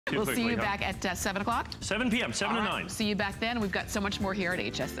We'll see you back at 7 o'clock? 7 p.m., 7 to 9. See you back then. We've got so much more here at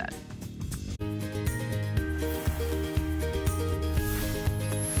HSN.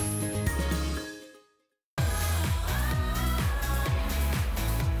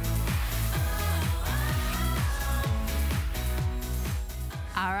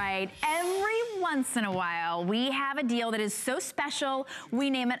 All right, every once in a while, we have a deal that is so special, we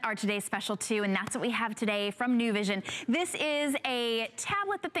name it our Today's Special 2, and that's what we have today from New Vision. This is a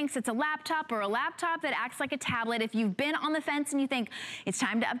tablet that thinks it's a laptop, or a laptop that acts like a tablet. If you've been on the fence and you think, it's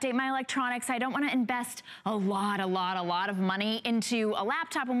time to update my electronics, I don't want to invest a lot of money into a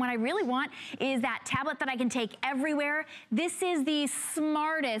laptop, and what I really want is that tablet that I can take everywhere. This is the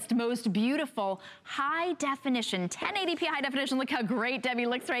smartest, most beautiful, high definition, 1080p high definition. Look how great Debbie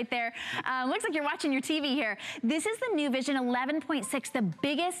looks right there. Looks like you're watching your TV here. This is the New Vision 11.6, the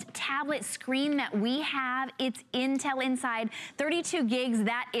biggest tablet screen that we have. It's Intel inside, 32 gigs.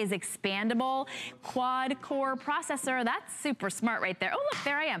 That is expandable. Quad-core processor. That's super smart right there. Oh, look,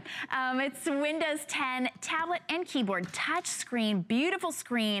 there I am. It's Windows 10 tablet and keyboard, touch screen, beautiful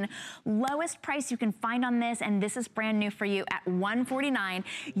screen. Lowest price you can find on this, and this is brand new for you at $149.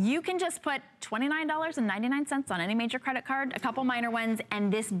 You can just put $29.99 on any major credit card, a couple minor ones,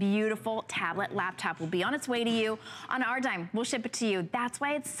 and this beautiful tablet laptop will be on its way to you on our dime. We'll ship it to you. That's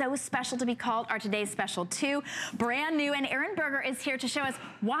why it's so special to be called our Today's Special 2. Brand new, and Aaron Berger is here to show us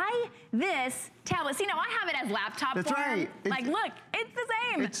why this tablet. See, now I have it as laptop That's form. right. Like, look, it's the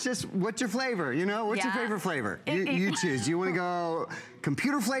same. It's just, what's your flavor, you know? What's your favorite flavor? You choose. Do you want to go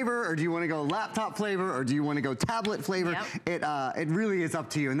computer flavor, or do you want to go laptop flavor, or do you want to go tablet flavor? Yep. It really is up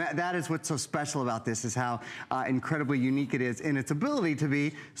to you, and that is what's so special about this, is how incredibly unique it is in its ability to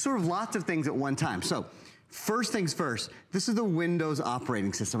be sort of lots of things at one time. So, first things first, this is the Windows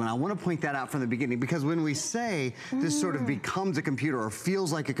operating system, and I want to point that out from the beginning, because when we say this sort of becomes a computer or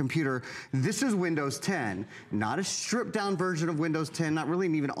feels like a computer, this is Windows 10, not a stripped down version of Windows 10, not really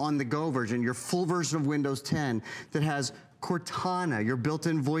an even on-the-go version, your full version of Windows 10 that has Cortana, your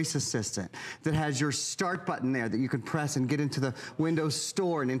built-in voice assistant, that has your start button there that you can press and get into the Windows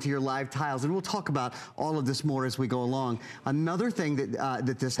Store and into your live tiles. And we'll talk about all of this more as we go along. Another thing that,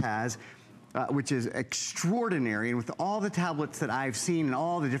 that this has, which is extraordinary, and with all the tablets that I've seen and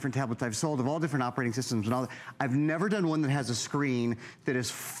all the different tablets I've sold of all different operating systems and all that, I've never done one that has a screen that is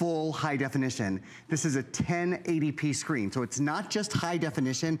full high definition. This is a 1080p screen, so it's not just high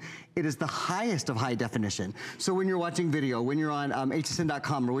definition, it is the highest of high definition. So when you're watching video, when you're on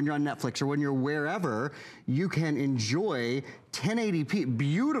hsn.com, or when you're on Netflix, or when you're wherever, you can enjoy 1080p,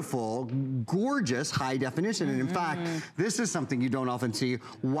 beautiful, gorgeous high definition. And in fact, this is something you don't often see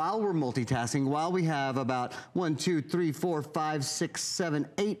while we're multitasking, while we have about 1, 2, 3, 4, 5, 6, 7,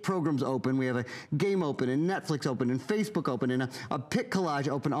 8 programs open. We have a game open, and Netflix open, and Facebook open, and a pic collage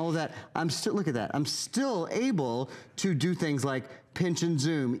open, all of that. I'm still, look at that. I'm still able to do things like pinch and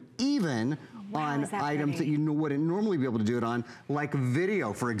zoom, even on items that you wouldn't normally be able to do it on, like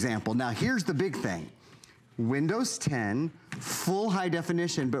video, for example. Now, here's the big thing. Windows 10, full high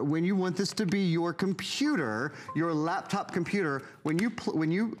definition, but when you want this to be your computer, your laptop computer, when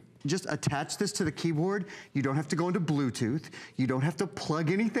you just attach this to the keyboard, you don't have to go into Bluetooth, you don't have to plug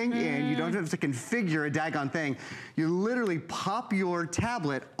anything in, you don't have to configure a daggone thing. You literally pop your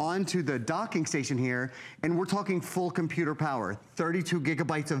tablet onto the docking station here, and we're talking full computer power. 32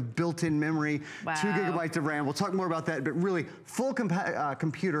 gigabytes of built-in memory, 2 gigabytes of RAM. We'll talk more about that, but really full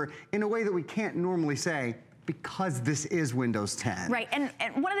computer in a way that we can't normally say, because this is Windows 10. Right, and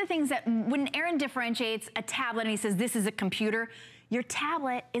one of the things that when Aaron differentiates a tablet and he says this is a computer, your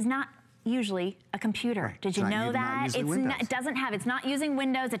tablet is not usually a computer. Right. Did you know that? It's not using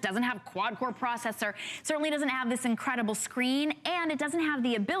Windows, it doesn't have quad-core processor, certainly doesn't have this incredible screen, and it doesn't have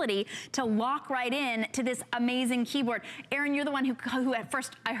the ability to lock right in to this amazing keyboard. Aaron, you're the one who at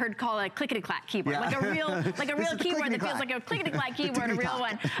first I heard call it a clickety-clack keyboard, like a real keyboard that feels like a clickety-clack keyboard, a real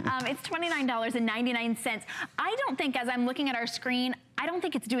one. It's $29.99. I don't think, as I'm looking at our screen, I don't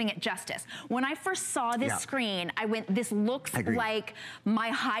think it's doing it justice. When I first saw this screen, I went, this looks like my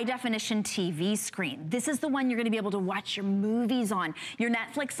high definition TV screen. This is the one you're gonna be able to watch your movies on, your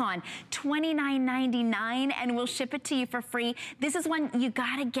Netflix on. $29.99, and we'll ship it to you for free. This is one, you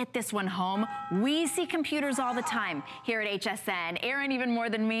gotta get this one home. We see computers all the time here at HSN, Aaron even more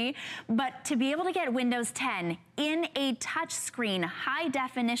than me, but to be able to get Windows 10 in a touchscreen, high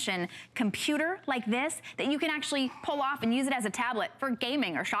definition computer like this, that you can actually pull off and use it as a tablet. For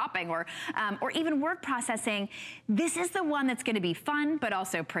gaming or shopping or even word processing, this is the one that's gonna be fun, but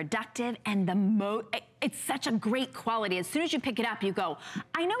also productive, and it's such a great quality. As soon as you pick it up, you go,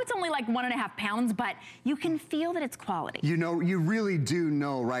 I know it's only like 1.5 pounds, but you can feel that it's quality. You know, you really do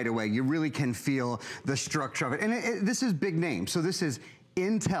know right away. You really can feel the structure of it. And this is big name. So this is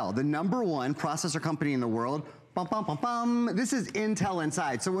Intel, the #1 processor company in the world. Bum, bum, bum, bum. This is Intel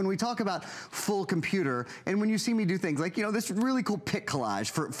inside. So when we talk about full computer, and when you see me do things like, you know, this really cool pic collage,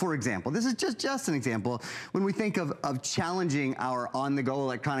 for example, this is just an example. When we think of challenging our on-the-go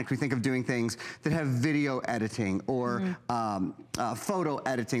electronics, we think of doing things that have video editing or photo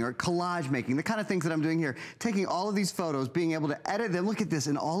editing or collage making, the kind of things that I'm doing here. Taking all of these photos, being able to edit them, look at this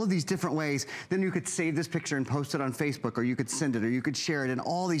in all of these different ways. Then you could save this picture and post it on Facebook, or you could send it, or you could share it in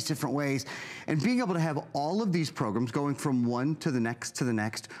all these different ways. And being able to have all of these programs going from one to the next,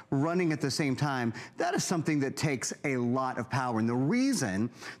 running at the same time, that is something that takes a lot of power. And the reason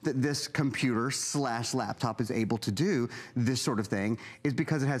that this computer / laptop is able to do this sort of thing is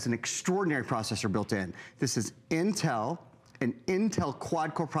because it has an extraordinary processor built in. This is Intel, an Intel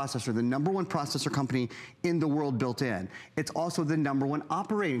quad-core processor, the #1 processor company in the world built in. It's also the #1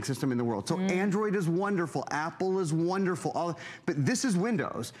 operating system in the world. So Android is wonderful, Apple is wonderful, but this is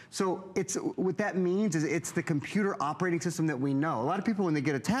Windows. So what that means is it's the computer operating system that we know. A lot of people, when they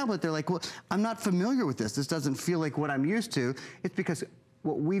get a tablet, they're like, well, I'm not familiar with this. This doesn't feel like what I'm used to. It's because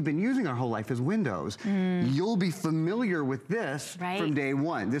what we've been using our whole life is Windows. You'll be familiar with this from day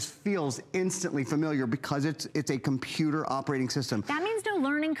one. This feels instantly familiar because it's a computer operating system. That means no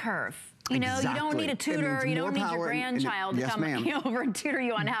learning curve. You know, you don't need a tutor, you don't need your grandchild to come over and tutor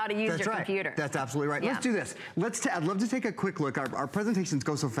you on how to use your computer. That's absolutely right. Let's do this. I'd love to take a quick look. Our presentations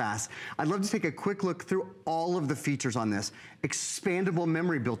go so fast. I'd love to take a quick look through all of the features on this. Expandable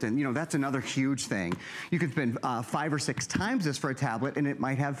memory built in. You know, that's another huge thing. You can spend 5 or 6 times this for a tablet, and it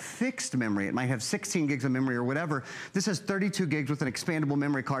might have fixed memory. It might have 16 gigs of memory or whatever. This has 32 gigs with an expandable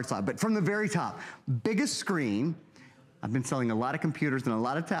memory card slot. But from the very top, biggest screen. I've been selling a lot of computers and a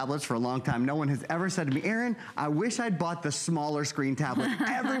lot of tablets for a long time. No one has ever said to me, Aaron, I wish I'd bought the smaller screen tablet.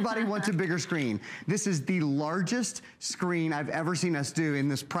 Everybody wants a bigger screen. This is the largest screen I've ever seen us do in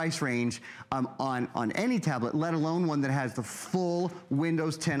this price range on any tablet, let alone one that has the full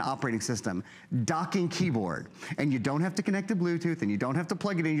Windows 10 operating system. Docking keyboard. And you don't have to connect to Bluetooth, and you don't have to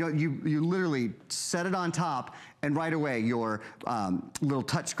plug it in. You literally set it on top, and right away your little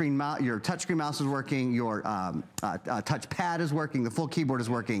touchscreen mouse is working, your touchpad is working, the full keyboard is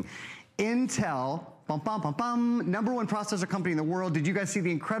working. Intel, #1 processor company in the world. Did you guys see the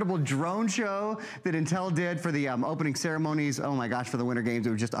incredible drone show that Intel did for the opening ceremonies? Oh my gosh, for the Winter Games,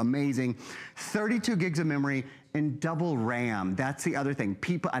 it was just amazing. 32 gigs of memory and double RAM. That's the other thing.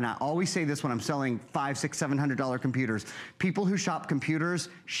 People, and I always say this when I'm selling $500, $600, $700 computers, people who shop computers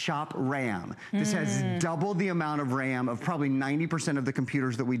shop RAM. This has double the amount of RAM of probably 90% of the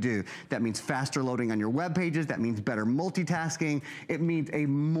computers that we do. That means faster loading on your web pages. That means better multitasking. It means a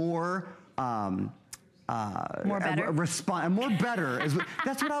more better.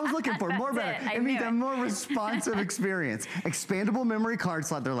 That's what I was looking for. More better. It means a more responsive experience. Expandable memory card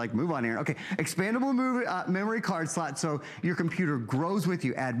slot. They're like, move on here. Okay, expandable memory card slot, so your computer grows with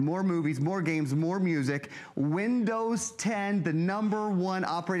you. Add more movies, more games, more music. Windows 10, the #1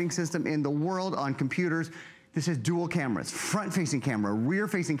 operating system in the world on computers. This has dual cameras, front-facing camera,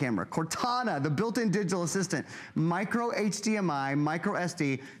 rear-facing camera, Cortana, the built-in digital assistant, micro HDMI, micro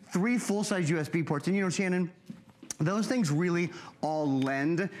SD, 3 full-size USB ports. And you know, Shannon, those things really all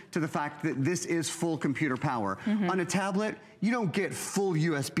lend to the fact that this is full computer power. On a tablet, you don't get full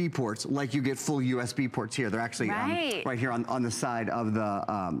USB ports like you get full USB ports here. They're actually right here on the side of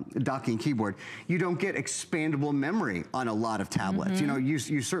the docking keyboard. You don't get expandable memory on a lot of tablets. You know,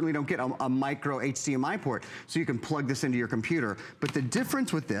 you certainly don't get a micro HDMI port, so you can plug this into your computer. But the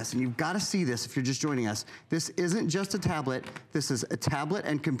difference with this, and you've got to see this if you're just joining us, this isn't just a tablet. This is a tablet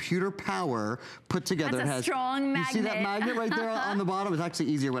and computer power put together. That's a strong magnet. You see that magnet right there on the bottom? It's actually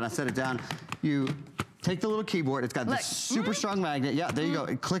easier when I set it down. You take the little keyboard. It's got this super strong magnet. Yeah, there you go.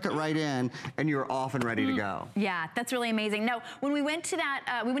 Click it right in, and you're off and ready to go. Yeah, that's really amazing. No, when we went to that,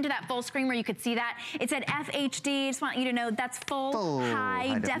 full screen where you could see that, it said FHD. Just want you to know that's full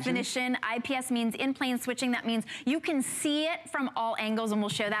high definition. IPS means in plane switching. That means you can see it from all angles, and we'll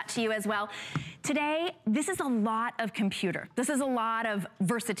show that to you as well. Today, this is a lot of computer. This is a lot of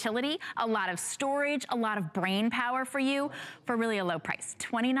versatility, a lot of storage, a lot of brain power for you for really a low price.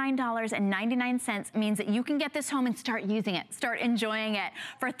 $29.99 means that you can get this home and start using it, start enjoying it.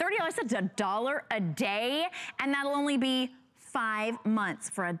 For $30, that's $1 a day, and that'll only be 5 months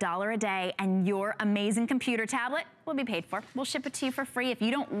for $1 a day, and your amazing computer tablet will be paid for. We'll ship it to you for free. If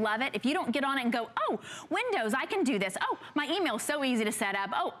you don't love it, if you don't get on it and go, oh, Windows, I can do this. Oh, my email's so easy to set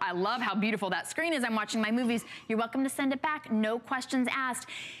up. Oh, I love how beautiful that screen is. I'm watching my movies. You're welcome to send it back. No questions asked.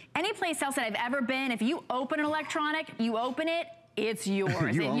 Any place else that I've ever been, if you open an electronic, you open it, it's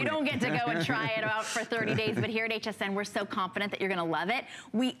yours. And you don't get to go and try it out for 30 days. But here at HSN, we're so confident that you're going to love it.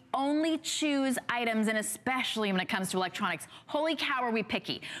 We only choose items, and especially when it comes to electronics. Holy cow, are we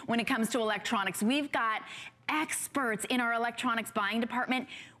picky when it comes to electronics. We've got experts in our electronics buying department.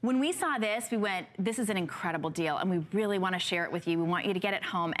 When we saw this, we went, this is an incredible deal, and we really want to share it with you. We want you to get it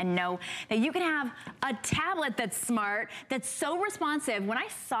home and know that you can have a tablet that's smart, that's so responsive. When I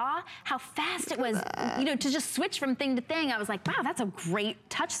saw how fast it was, you know, to just switch from thing to thing, I was like, wow, that's a great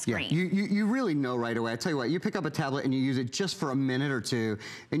touch screen. Yeah, you really know right away. I tell you what, you pick up a tablet and you use it just for a minute or two,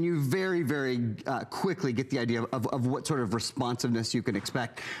 and you very, very quickly get the idea of what sort of responsiveness you can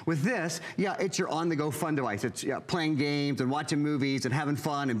expect. With this, yeah, it's your on-the-go fun device. It's playing games and watching movies and having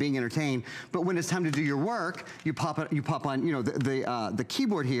fun and being entertained. But when it's time to do your work, you pop on, you know, the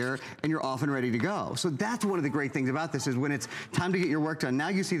keyboard here, and you're off and ready to go. So that's one of the great things about this, is when it's time to get your work done. Now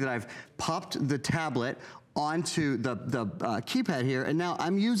you see that I've popped the tablet onto the keypad here, and now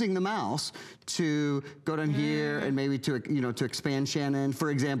I'm using the mouse to go down here and maybe to, you know, to expand Shannon,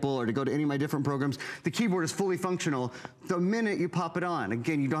 for example, or to go to any of my different programs. The keyboard is fully functional the minute you pop it on.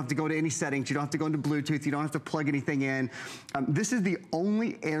 Again, you don't have to go to any settings, you don't have to go into Bluetooth, you don't have to plug anything in. This is the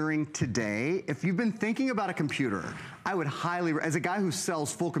only airing today. If you've been thinking about a computer, I would highly, as a guy who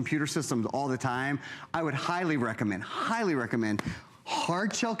sells full computer systems all the time, I would highly recommend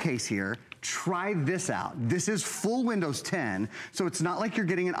hard shell case here. Try this out. This is full Windows 10, so it's not like you're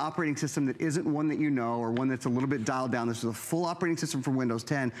getting an operating system that isn't one that you know or one that's a little bit dialed down. This is a full operating system from Windows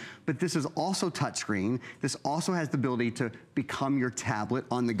 10, but this is also touchscreen. This also has the ability to become your tablet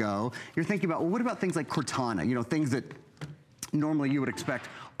on the go. You're thinking about, well, what about things like Cortana? You know, things that normally you would expect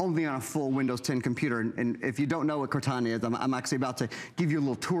only on a full Windows 10 computer. And if you don't know what Cortana is, I'm actually about to give you a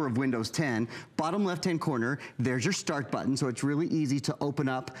little tour of Windows 10. Bottom left-hand corner, there's your start button. So it's really easy to open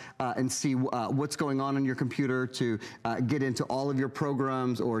up and see what's going on your computer, to get into all of your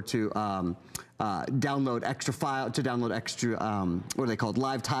programs, or to download extra what are they called,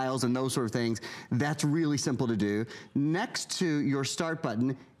 live tiles and those sort of things. That's really simple to do. Next to your start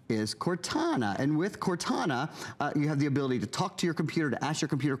button is Cortana. And with Cortana, you have the ability to talk to your computer, to ask your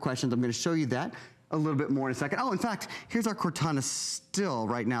computer questions. I'm going to show you that a little bit more in a second. Oh, in fact, here's our Cortana still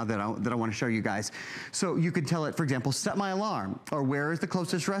right now that I want to show you guys. So you could tell it, for example, set my alarm, or where is the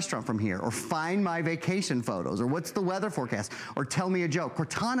closest restaurant from here, or find my vacation photos, or what's the weather forecast, or tell me a joke.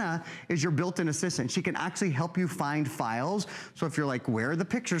 Cortana is your built-in assistant. She can actually help you find files. So if you're like, where are the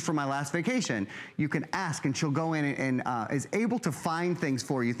pictures from my last vacation? You can ask, and she'll go in and is able to find things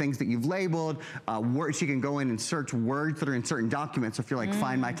for you, things that you've labeled. She can go in and search words that are in certain documents. So if you're like,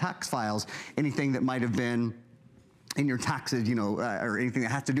 find my tax files, anything that might have been in your taxes, you know, or anything that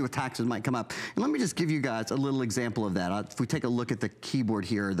has to do with taxes might come up. And let me just give you guys a little example of that. If we take a look at the keyboard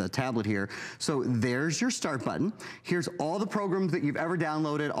here, the tablet here. So there's your start button. Here's all the programs that you've ever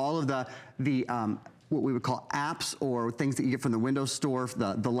downloaded, all of the what we would call apps, or things that you get from the Windows Store,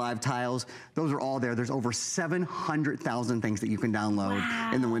 the live tiles. Those are all there. There's over 700,000 things that you can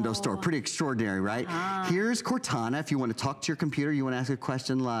download in the Windows Store. Pretty extraordinary, right? Here's Cortana. If you want to talk to your computer, you want to ask a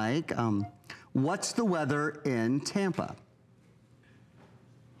question like, what's the weather in Tampa?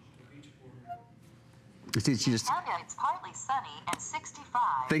 See, she just it's partly sunny and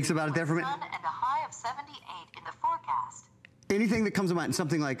 65. Thinks about it there for a minute. Sun and a high of 78 in the forecast. Anything that comes to mind,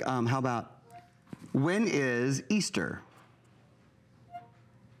 something like, how about, when is Easter?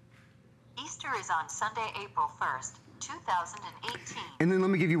 Easter is on Sunday, April 1st, 2018. And then let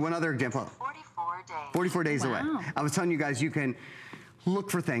me give you one other example. 44 days. 44 days away. I was telling you guys, you can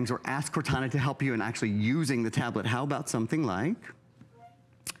look for things or ask Cortana to help you in actually using the tablet. How about something like,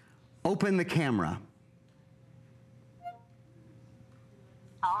 open the camera.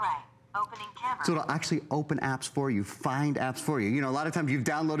 All right. Opening camera. So it'll actually open apps for you, find apps for you. You know, a lot of times you've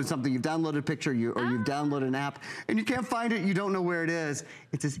downloaded something, you've downloaded a picture, or you've downloaded an app, and you can't find it, you don't know where it is.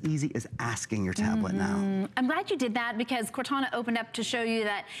 It's as easy as asking your tablet now. I'm glad you did that, because Cortana opened up to show you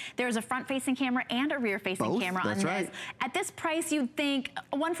that there's a front-facing camera and a rear-facing camera on this. Right. At this price, you'd think,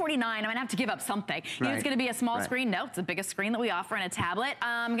 $149, I'm gonna have to give up something. You know, it's gonna be a small screen. No, it's the biggest screen that we offer in a tablet.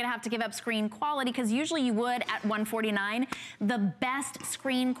 I'm gonna have to give up screen quality, because usually you would at $149. The best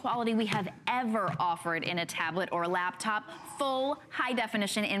screen quality we have ever offered in a tablet or a laptop, full high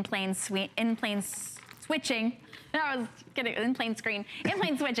definition in plain switching. No, I was kidding, in plain screen, in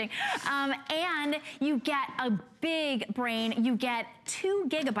plain switching. And you get a big brain. You get 2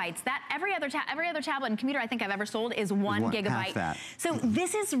 gigabytes. That every other tablet and computer I think I've ever sold is 1 gigabyte. Half that. So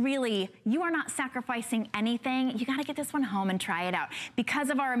this is really, you are not sacrificing anything. You gotta get this one home and try it out. Because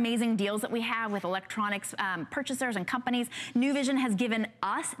of our amazing deals that we have with electronics purchasers and companies, New Vision has given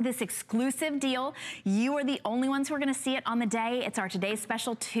us this exclusive deal. You are the only ones who are gonna see it on the day. It's our Today's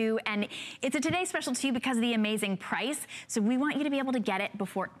Special 2, and it's a Today's Special 2 because of the amazing price. So we want you to be able to get it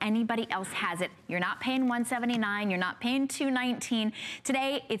before anybody else has it. You're not paying $179, you're not paying $219.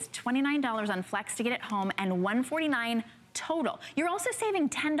 Today, it's $29 on Flex to get it home and $149 total. You're also saving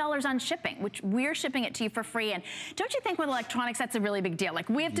 $10 on shipping, which we're shipping it to you for free. And don't you think with electronics, that's a really big deal? Like,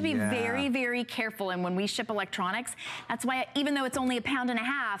 we have to be very, very careful. And when we ship electronics, that's why, even though it's only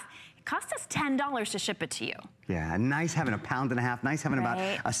 £1.50, it costs us $10 to ship it to you. Yeah, nice having £1.50, nice having about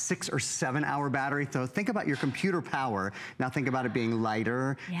a 6 or 7 hour battery. So think about your computer power. Now think about it being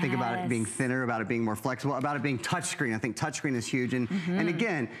lighter, think about it being thinner, about it being more flexible, about it being touchscreen. I think touchscreen is huge. And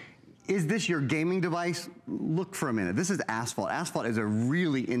again, is this your gaming device? Look for a minute. This is Asphalt. Asphalt is a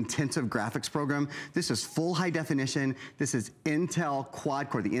really intensive graphics program. This is full high definition. This is Intel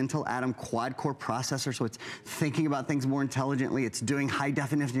quad-core, the Intel Atom quad-core processor, so it's thinking about things more intelligently. It's doing high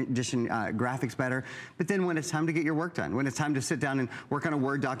definition graphics better. But then when it's time to get your work done, when it's time to sit down and work on a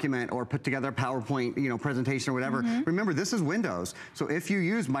Word document or put together a PowerPoint, presentation or whatever, remember, this is Windows. So if you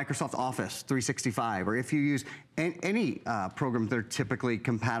use Microsoft Office 365, or if you use any programs that are typically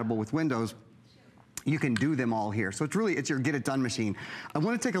compatible with Windows, you can do them all here. So it's your get it done machine. I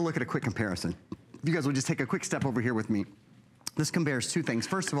want to take a look at a quick comparison. If you guys will just take a quick step over here with me. This compares 2 things.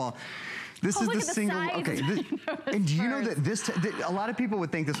 First of all, this is the single, and do you know that a lot of people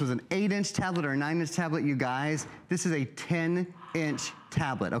would think this was an 8-inch tablet or a 9-inch tablet, you guys. This is a 10-inch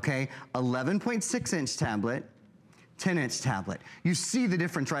tablet, okay? 11.6-inch tablet. 10-inch tablet. You see the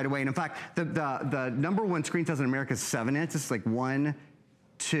difference right away. And in fact, the #1 screen size in America is 7-inch. This is like 1,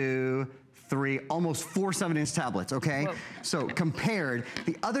 2, 3, almost 4 7-inch tablets, okay? Whoa. So compared,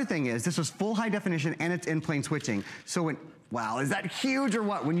 the other thing is this was full high definition and it's in-plane switching. So wow, is that huge or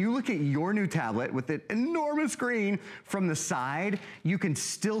what? When you look at your new tablet with the enormous screen from the side, you can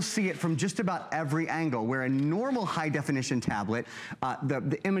still see it from just about every angle, where a normal high definition tablet,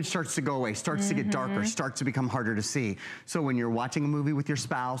 the image starts to go away, starts to get darker, starts to become harder to see. So when you're watching a movie with your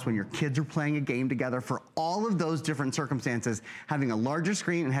spouse, when your kids are playing a game together, for all of those different circumstances, having a larger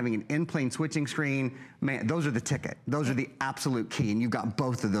screen and having an in-plane switching screen, man, those are the ticket. Those are the absolute key, and you've got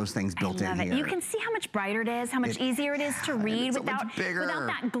both of those things built in here. You can see how much brighter it is, how much easier it is to read without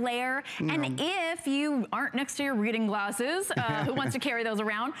that glare. And if you aren't next to your reading glasses, who wants to carry those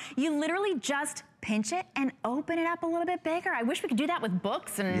around, you literally just pinch it and open it up a little bit bigger. I wish we could do that with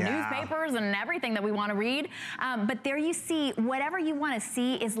books and newspapers and everything that we want to read. But there you see, whatever you want to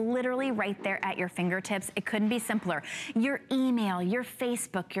see is literally right there at your fingertips. It couldn't be simpler. Your email, your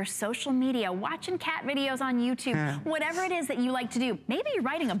Facebook, your social media, watching cat videos on YouTube, whatever it is that you like to do. Maybe you're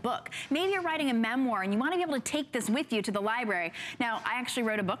writing a book. Maybe you're writing a memoir and you want to be able to take this with you to the library. Now, I actually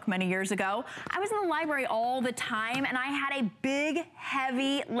wrote a book many years ago. I was in the library all the time and I had a big,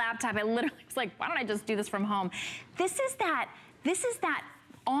 heavy laptop. I literally was like, why don't I just do this from home? This is that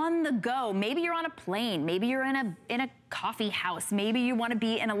on the go. Maybe you're on a plane. Maybe you're in a coffee house. Maybe you want to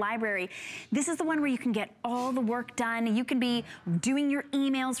be in a library. This is the one where you can get all the work done. You can be doing your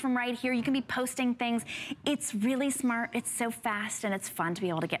emails from right here. You can be posting things. It's really smart. It's so fast and it's fun to be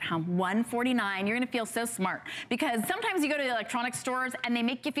able to get home. $149. You're going to feel so smart because sometimes you go to the electronics stores and they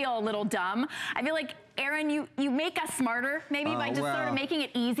make you feel a little dumb. I feel like, Aaron, you make us smarter maybe by just sort of making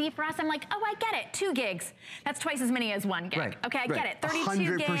it easy for us. I'm like, oh, I get it. 2 gigs. That's twice as many as 1 gig. Right. Okay, I get it.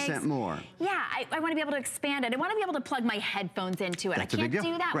 32 gigs. 100% more. Yeah, I want to be able to expand it. I want to be able to plug my headphones into it. I can't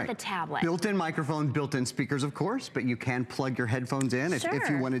do that with a tablet. Built-in microphone, built-in speakers, of course, but you can plug your headphones in. If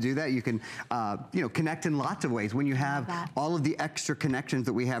you want to do that, you can connect in lots of ways. When you have all of the extra connections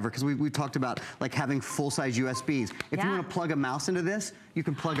that we have, because we talked about like having full-size USBs. If you want to plug a mouse into this, you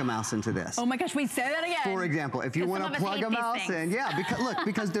can plug a mouse into this. Oh my gosh, wait, say that again. For example, if you want to plug a mouse in,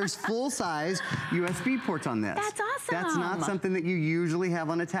 because there's full-size USB ports on this. That's awesome. That's not something that you usually have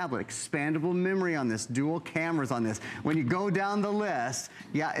on a tablet. Expandable memory on this, dual cameras on this. When you go down the list,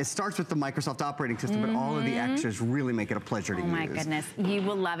 it starts with the Microsoft operating system, but all of the extras really make it a pleasure to use. Oh my goodness, you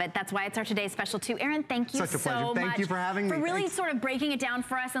will love it. That's why it's our Today's Special 2. Aaron, thank you so much. Thank you for having me. For really sort of breaking it down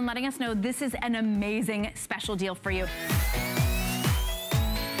for us and letting us know this is an amazing special deal for you.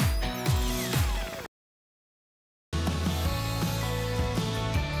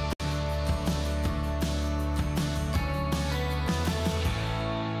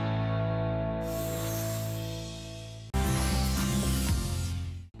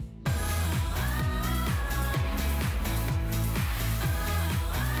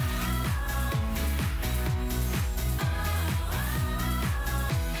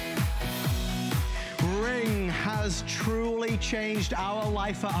 has truly changed our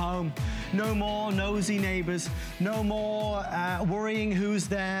life at home. No more nosy neighbors, no more worrying who's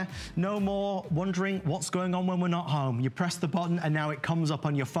there, no more wondering what's going on when we're not home. You press the button and now it comes up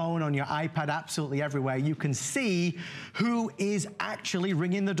on your phone, on your iPad, absolutely everywhere. You can see who is actually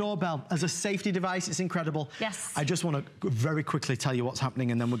ringing the doorbell. As a safety device, it's incredible. Yes. I just want to very quickly tell you what's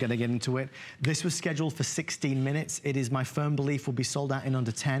happening and then we're going to get into it. This was scheduled for 16 minutes. It is my firm belief will be sold out in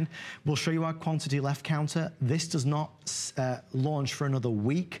under 10. We'll show you our quantity left counter. This does not launch for another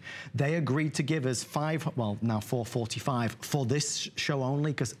week. They agreed to give us now 445 for this show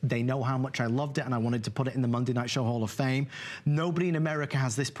only because they know how much I loved it and I wanted to put it in the Monday Night Show Hall of Fame. Nobody in America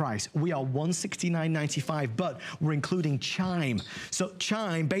has this price. We are $169.95, but we're including Chime. So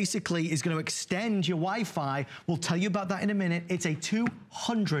Chime basically is going to extend your Wi-Fi. We'll tell you about that in a minute. It's a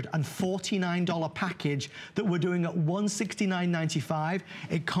 $249 package that we're doing at $169.95.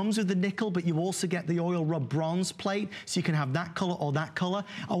 It comes with the nickel, but you also get the oil rub bronze plate, so you can have that color or that color.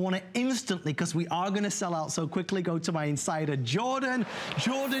 I want to instantly, because we are going to sell out so quickly, go to my insider, Jordan.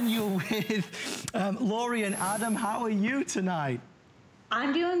 Jordan, you're with Lori and Adam. How are you tonight?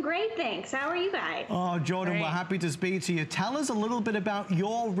 I'm doing great, thanks. How are you guys? Oh, Jordan, Great. We're happy to speak to you. Tell us a little bit about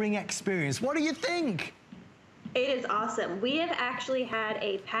your Ring experience. What do you think? It is awesome. We have actually had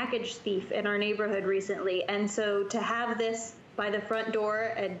a package thief in our neighborhood recently, and so to have this by the front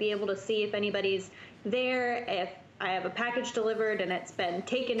door and be able to see if anybody's there, if I have a package delivered and it's been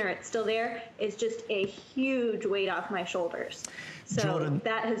taken or it's still there, is just a huge weight off my shoulders. So Jordan,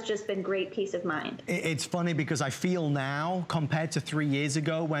 that has just been great peace of mind. It's funny because I feel now, compared to 3 years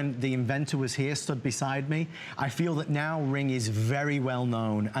ago when the inventor was here, stood beside me, I feel that now Ring is very well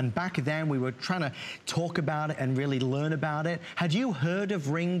known. And back then we were trying to talk about it and really learn about it. Had you heard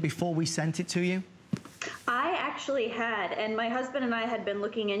of Ring before we sent it to you? I actually had, and my husband and I had been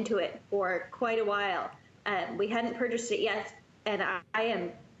looking into it for quite a while. We hadn't purchased it yet, and I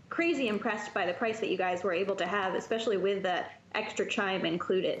am crazy impressed by the price that you guys were able to have, especially with the extra Chime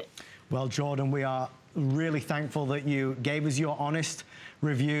included. Well, Jordan, we are really thankful that you gave us your honest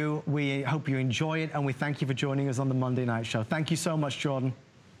review. We hope you enjoy it, and we thank you for joining us on the Monday Night Show. Thank you so much, Jordan.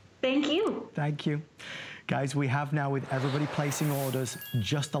 Thank you. Thank you. Guys, we have now, with everybody placing orders,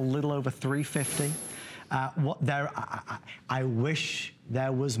 just a little over $350. I wish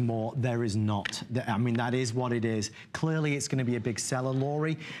there was more. There is not. I mean, that is what it is. Clearly, it's going to be a big seller,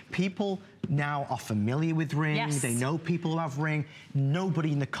 Lori. People now are familiar with Ring. Yes. They know people who have Ring.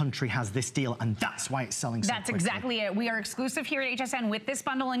 Nobody in the country has this deal, and that's why it's selling so quickly. That's exactly it. We are exclusive here at HSN with this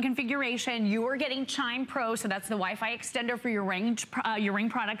bundle and configuration. You're getting Chime Pro, so that's the Wi-Fi extender for your Ring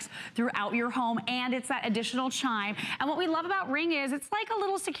products throughout your home, and it's that additional Chime. And what we love about Ring is it's like a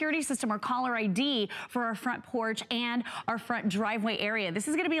little security system or caller ID for our front porch and our front driveway area. This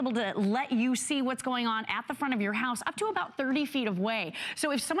is going to be able to let you see what's going on at the front of your house up to about 30 feet away. So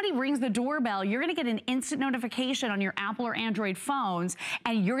if somebody rings the doorbell, you're going to get an instant notification on your Apple or Android phones,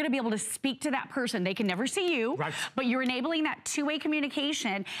 and you're going to be able to speak to that person. They can never see you, right, but you're enabling that two-way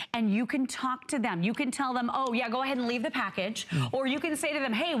communication, and you can talk to them. You can tell them, oh, yeah, go ahead and leave the package. Or you can say to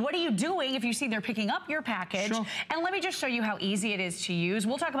them, hey, what are you doing if you see they're picking up your package? Sure. And let me just show you how easy it is to use.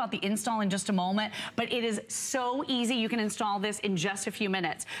 We'll talk about the install in just a moment, but it is so easy. You can install this in just a few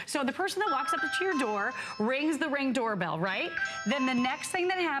minutes. So the person that walks up to your door rings the Ring doorbell, right? Then the next thing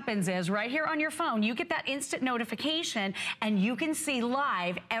that happens is right here on your phone, you get that instant notification and you can see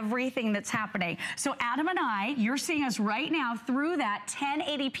live everything that's happening. So Adam and I, you're seeing us right now through that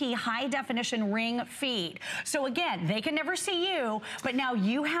 1080p high definition Ring feed. So again, they can never see you, but now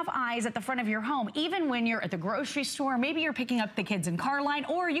you have eyes at the front of your home, even when you're at the grocery store, maybe you're picking up the kids in car line,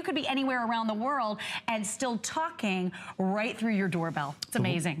 or you could be anywhere around the world and still talking right through your doorbell. It's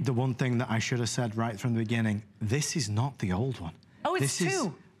amazing. The one thing that I should have said right from the beginning, this is not the old one. Oh, it's this is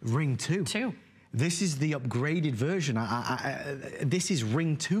Ring 2. This is the upgraded version. This is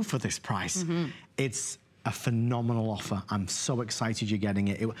Ring 2 for this price. It's a phenomenal offer. I'm so excited you're getting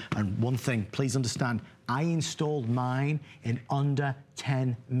it. And one thing, please understand, I installed mine in under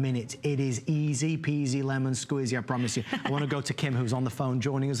 10 minutes. It is easy peasy lemon squeezy, I promise you. I want to go to Kim, who's on the phone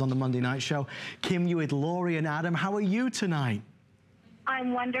joining us on the Monday Night Show. Kim, you with Lori and Adam. How are you tonight?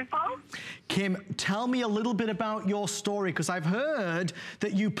 I'm wonderful. Kim, tell me a little bit about your story, because I've heard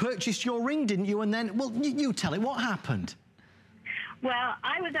that you purchased your Ring, didn't you? And then, well, you tell it. What happened? Well,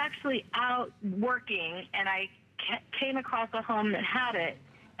 I was actually out working, and I came across a home that had it,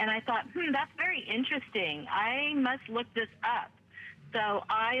 and I thought, that's very interesting. I must look this up. So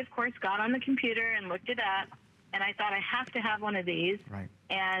I, of course, got on the computer and looked it up, and I thought I have to have one of these. Right.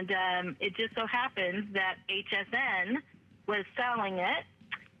 And it just so happens that HSN was selling it,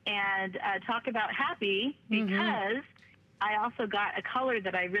 and talk about happy, because I also got a color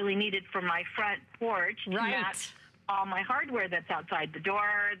that I really needed for my front porch to match all my hardware that's outside the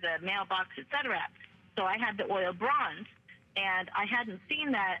door, the mailbox, etc. So I had the oil bronze, and I hadn't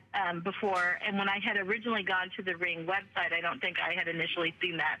seen that before. And when I had originally gone to the Ring website, I don't think I had initially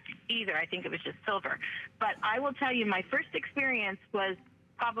seen that either. I think it was just silver. But I will tell you, my first experience was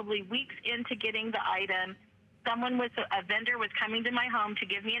probably weeks into getting the item. A vendor was coming to my home to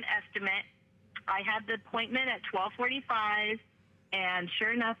give me an estimate. I had the appointment at 12:45, and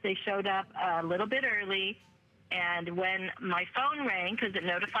sure enough, they showed up a little bit early. And when my phone rang, because it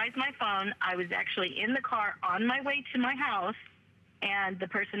notifies my phone, I was actually in the car on my way to my house, and the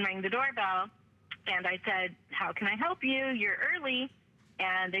person rang the doorbell, and I said, "How can I help you? You're early."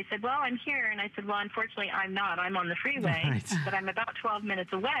 And they said, "Well, I'm here." And I said, "Well, unfortunately, I'm not. I'm on the freeway, but I'm about 12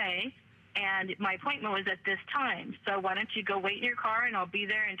 minutes away, and my appointment was at this time. So why don't you go wait in your car, and I'll be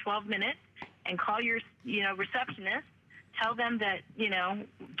there in 12 minutes, and call your, receptionist, tell them that,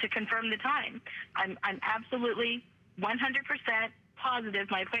 to confirm the time." I'm absolutely 100% positive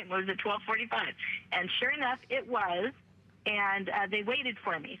my appointment was at 12:45. And sure enough, it was. And they waited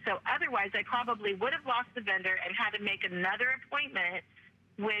for me. So otherwise, I probably would have lost the vendor and had to make another appointment,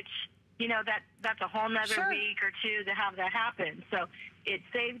 which, that's a whole nother week or two to have that happen. So it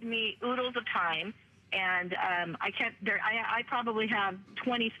saved me oodles of time. And I probably have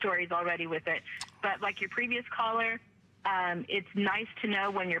 20 stories already with it. But like your previous caller, it's nice to know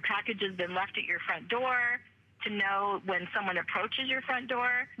when your package has been left at your front door, to know when someone approaches your front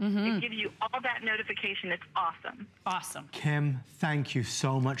door. It gives you all that notification. It's awesome. Awesome. Kim, thank you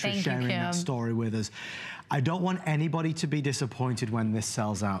so much for sharing that story with us. I don't want anybody to be disappointed when this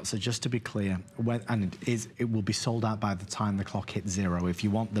sells out. So just to be clear, it will be sold out by the time the clock hits 0. If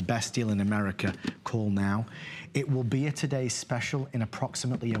you want the best deal in America, call now. It will be a today's special in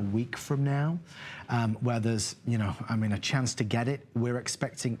approximately a week from now, where there's, a chance to get it. We're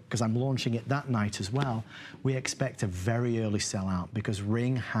expecting, because I'm launching it that night as well, we expect a very early sellout because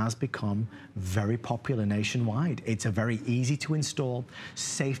Ring has become very popular nationwide. It's a very easy to install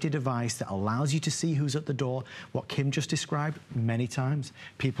safety device that allows you to see who's at the door. What Kim just described many times.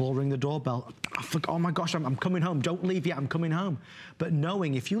 People will ring the doorbell. Oh my gosh, I'm coming home. Don't leave yet, I'm coming home. But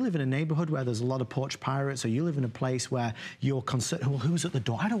knowing if you live in a neighborhood where there's a lot of porch pirates, or you live in a place where you're concerned, well, who's at the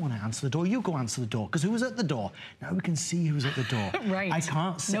door? I don't want to answer the door. You go answer the door, because who's at the door? Now we can see who's at the door. Right. I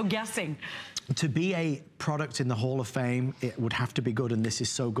can't see. No guessing. To be a product in the Hall of Fame, it would have to be good, and this is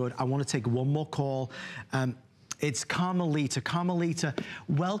so good. I want to take one more call. It's Carmelita. Carmelita,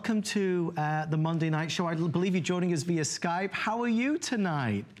 welcome to the Monday Night Show. I believe you're joining us via Skype. How are you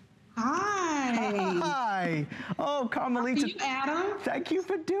tonight? Hi. Hi. Oh, Carmelita. Thank you, Adam. Thank you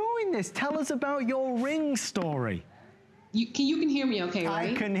for doing this. Tell us about your Ring story. You can hear me okay,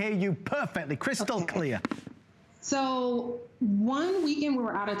 right? I can hear you perfectly, crystal clear. So one weekend we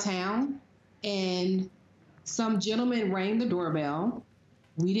were out of town, and some gentleman rang the doorbell.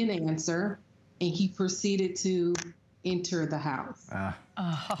 We didn't answer, and he proceeded to enter the house.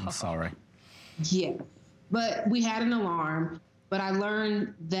 I'm sorry. Yeah, but we had an alarm. But I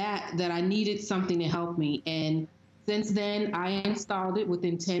learned that I needed something to help me, and since then I installed it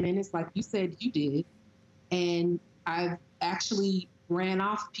within 10 minutes, like you said you did, and I've actually ran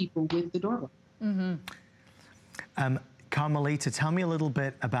off people with the doorbell. Carmelita, tell me a little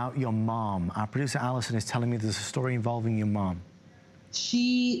bit about your mom. Our producer Allison is telling me there's a story involving your mom.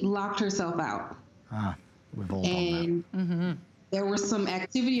 She locked herself out. We've all done that. There was some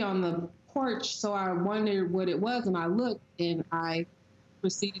activity on the porch, so I wondered what it was, and I looked, and I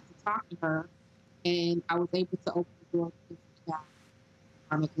proceeded to talk to her, and I was able to open the door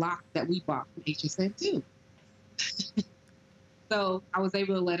on the lock that we bought from HSN too. So I was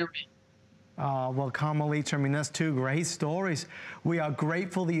able to let her in. Oh, well, Carmelita, I mean, that's two great stories. We are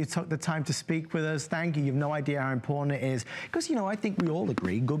grateful that you took the time to speak with us. Thank you. You have no idea how important it is. Because, I think we all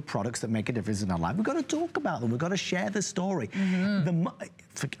agree, good products that make a difference in our life, we've got to talk about them. We've got to share the story.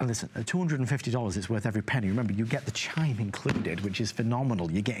 Listen, at $250, it's worth every penny. Remember, you get the chime included, which is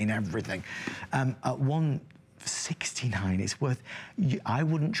phenomenal. You're getting everything. At $169, it's worth, I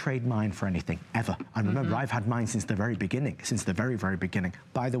wouldn't trade mine for anything, ever. And remember, I've had mine since the very beginning, since the very, very beginning.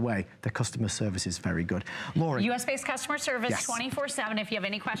 By the way, the customer service is very good. Laurie. US-based customer service, 24/7. If you have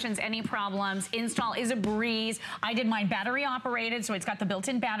any questions, any problems, install is a breeze. I did mine battery operated, so it's got the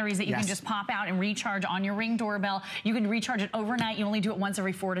built-in batteries that you can just pop out and recharge on your Ring doorbell. You can recharge it overnight. You only do it once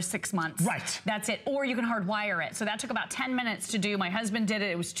every 4 to 6 months. Right. That's it. Or you can hardwire it. So that took about 10 minutes to do. My husband did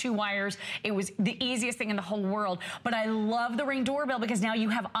it. It was 2 wires. It was the easiest thing in the whole world. But I love the Ring doorbell because now you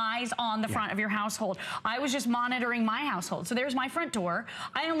have eyes on the front of your household. I was just monitoring my household. So there's my front door.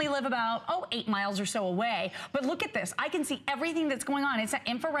 I only live about, 8 miles or so away. But look at this. I can see everything that's going on. It's that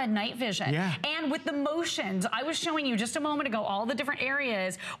infrared night vision. Yeah. And with the motions, I was showing you just a moment ago all the different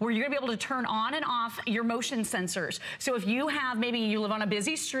areas where you're gonna be able to turn on and off your motion sensors. So if you have, maybe you live on a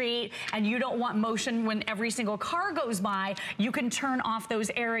busy street and you don't want motion when every single car goes by, you can turn off those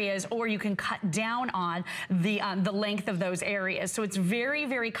areas, or you can cut down on the length of those areas. So it's very,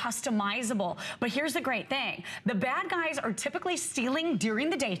 very customizable. But here's the great thing. The bad guys are typically stealing during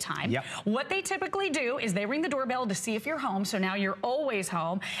the daytime. Yep. What they typically do is they ring the doorbell to see if you're home. So now you're always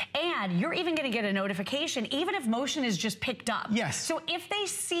home. And you're even gonna get a notification, even if motion is just picked up. Yes. So if they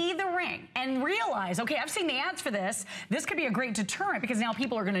see the ring and realize, okay, I've seen the ads for this could be a great deterrent because now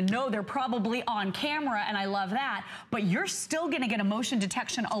people are gonna know they're probably on camera, and I love that. But you're still gonna get a motion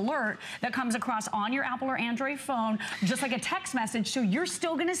detection alert that comes across on your Apple or Android phone, just like a text message. So you're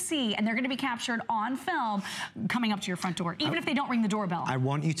still gonna see, and they're gonna be captured on film coming up to your front door, even if they don't ring the doorbell. I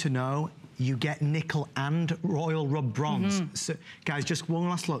want you to know you get nickel and royal rub bronze. So, guys, just one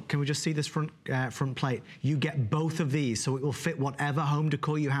last look. Can we just see this front plate? You get both of these, so it will fit whatever home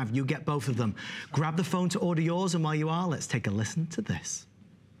decor you have. You get both of them. Grab the phone to order yours, and while you are, let's take a listen to this.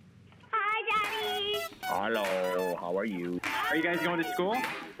 Hi, Daddy. Hello, how are you? Are you guys going to school?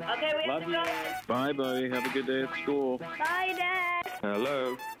 Okay, we have to go. Bye, buddy. Have a good day at school. Bye, Dad.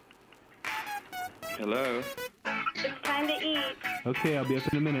 Hello. Hello. It's time to eat. Okay, I'll be up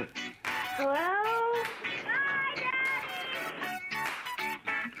in a minute. Hello? Hi, Daddy.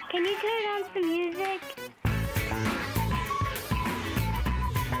 Can you turn on some music?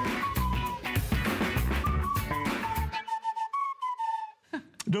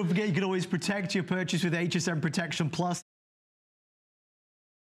 Don't forget, you can always protect your purchase with HSN Protection Plus.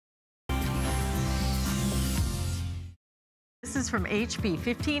 This is from HP,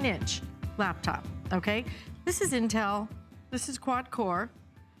 15-inch laptop, okay? This is Intel, this is quad core,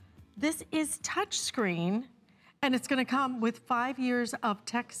 this is touchscreen, and it's gonna come with 5 years of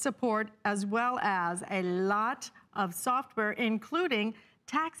tech support as well as a lot of software, including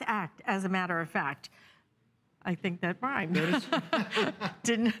Tax Act, as a matter of fact. I think that rhymed.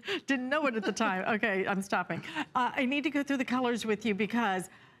 Didn't know it at the time. Okay, I'm stopping. I need to go through the colors with you because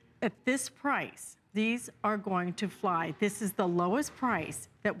at this price, these are going to fly. This is the lowest price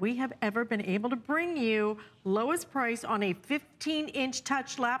that we have ever been able to bring you. Lowest price on a 15-inch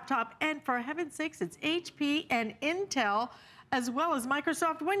touch laptop. And for heaven's sakes, it's HP and Intel, as well as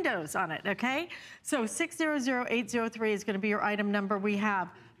Microsoft Windows on it, okay? So 600803 is gonna be your item number. We have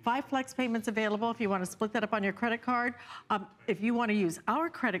 5 flex payments available if you want to split that up on your credit card. If you want to use our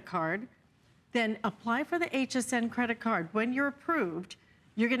credit card, then apply for the HSN credit card. When you're approved,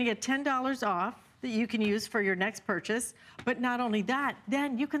 you're going to get $10 off that you can use for your next purchase. But not only that,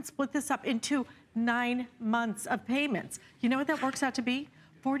 then you can split this up into 9 months of payments. You know what that works out to be?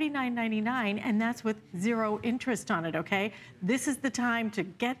 $49.99, and that's with 0 interest on it, okay? This is the time to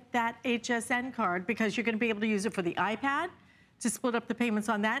get that HSN card because you're going to be able to use it for the iPad, to split up the payments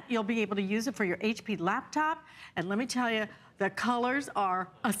on that. You'll be able to use it for your HP laptop. And let me tell you, the colors are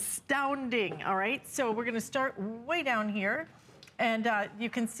astounding, all right? So we're gonna start way down here. And you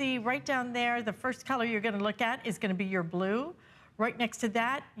can see right down there, the first color you're gonna look at is gonna be your blue. Right next to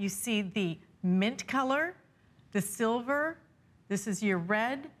that, you see the mint color, the silver, this is your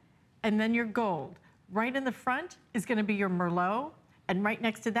red, and then your gold. Right in the front is gonna be your Merlot, and right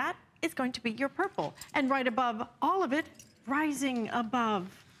next to that is going to be your purple. And right above all of it, rising above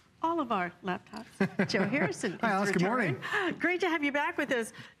all of our laptops, Joe Harrison. Hi, Alice, good morning. Great to have you back with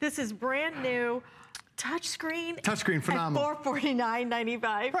us. This is brand new touchscreen. Touchscreen, phenomenal. At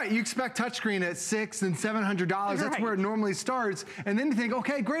 $449.95. Right, you expect touchscreen at $600 and $700. That's Right. where it normally starts. And then you think,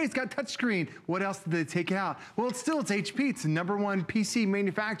 okay, great, it's got touchscreen. What else did they take out? Well, it's HP. It's the #1 PC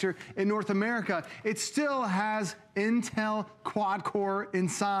manufacturer in North America. It still has Intel quad core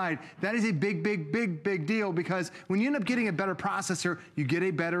inside. That is a big, big, big, big deal because when you end up getting a better processor, you get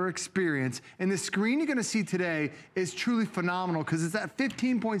a better experience. And the screen you're gonna see today is truly phenomenal because it's that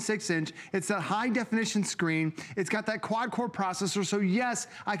 15.6 inch, it's that high definition screen, it's got that quad core processor, so yes,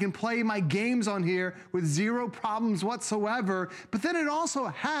 I can play my games on here with 0 problems whatsoever, but then it also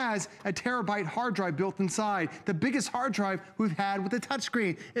has a terabyte hard drive built inside, the biggest hard drive we've had with the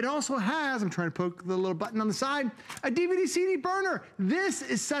touchscreen. It also has, I'm trying to poke the little button on the side, a DVD CD burner. This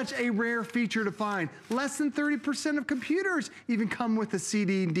is such a rare feature to find. Less than 30% of computers even come with a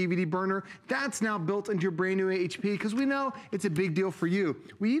CD and DVD burner. That's now built into your brand new HP because we know it's a big deal for you.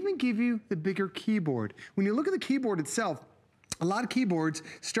 We even give you the bigger keyboard. When you look at the keyboard itself, A lot of keyboards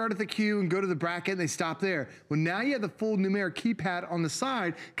start at the Q and go to the bracket and they stop there. Well, now you have the full numeric keypad on the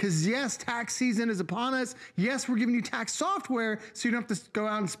side because yes, tax season is upon us. Yes, we're giving you tax software so you don't have to go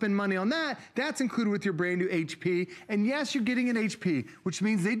out and spend money on that. That's included with your brand new HP. And yes, you're getting an HP, which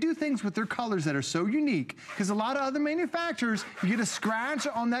means they do things with their colors that are so unique because a lot of other manufacturers, you get a scratch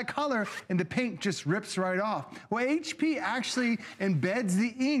on that color and the paint just rips right off. Well, HP actually embeds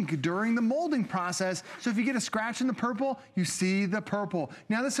the ink during the molding process. So if you get a scratch in the purple, you see the purple.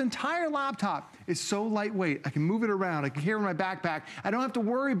 Now this entire laptop is so lightweight. I can move it around. I can carry it in my backpack. I don't have to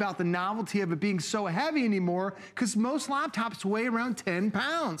worry about the novelty of it being so heavy anymore because most laptops weigh around 10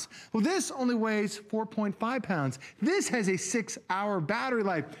 pounds. Well, this only weighs 4.5 pounds. This has a 6-hour battery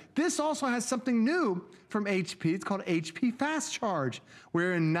life. This also has something new from HP. It's called HP Fast Charge,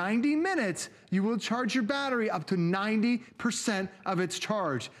 where in 90 minutes, you will charge your battery up to 90% of its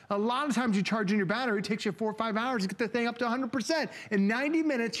charge. A lot of times you charge in your battery, it takes you 4 or 5 hours to get the thing up to 100%. In 90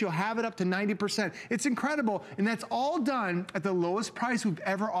 minutes, you'll have it up to 90%. It's incredible, and that's all done at the lowest price we've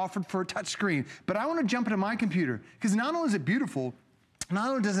ever offered for a touchscreen. But I wanna jump into my computer, because not only is it beautiful, not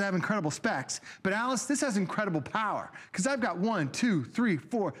only does it have incredible specs, but Alice, this has incredible power. Because I've got 1, 2, 3,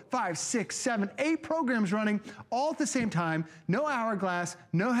 4, 5, 6, 7, 8 programs running all at the same time, no hourglass,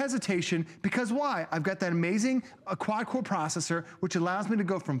 no hesitation. Because why? I've got that amazing quad-core processor, which allows me to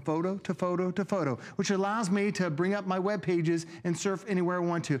go from photo to photo to photo, which allows me to bring up my web pages and surf anywhere I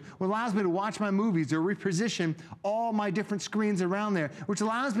want to, which allows me to watch my movies or reposition all my different screens around there, which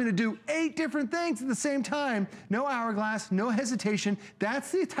allows me to do 8 different things at the same time. No hourglass, no hesitation.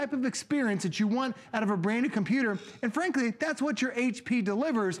 That's the type of experience that you want out of a brand new computer. And frankly, that's what your HP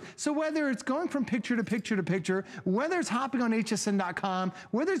delivers. So whether it's going from picture to picture to picture, whether it's hopping on HSN.com,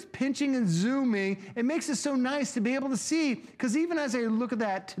 whether it's pinching and zooming, it makes it so nice to be able to see. Because even as I look at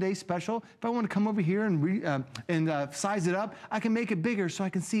that today's special, if I want to come over here and size it up, I can make it bigger so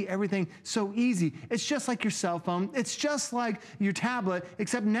I can see everything so easy. It's just like your cell phone. It's just like your tablet,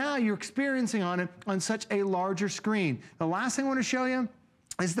 except now you're experiencing on it on such a larger screen. The last thing I want to show you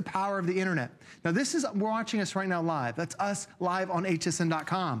is the power of the internet. Now this is, we're watching us right now live. That's us live on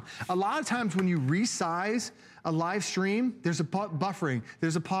hsn.com. A lot of times when you resize a live stream, there's a buffering,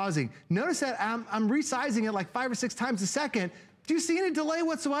 there's a pausing. Notice that I'm resizing it like 5 or 6 times a second. Do you see any delay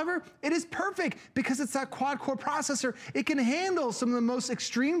whatsoever? It is perfect because it's that quad-core processor. It can handle some of the most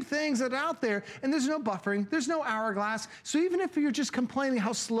extreme things that are out there, and there's no buffering, there's no hourglass. So even if you're just complaining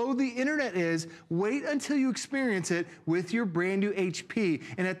how slow the internet is, wait until you experience it with your brand new HP.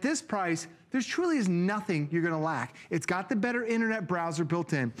 And at this price, there truly is nothing you're gonna lack. It's got the better internet browser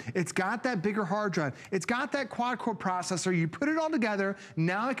built in. It's got that bigger hard drive. It's got that quad-core processor. You put it all together,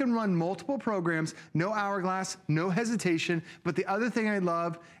 now I can run multiple programs, no hourglass, no hesitation. But the other thing I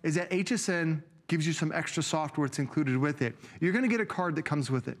love is that HSN gives you some extra software that's included with it. You're gonna get a card that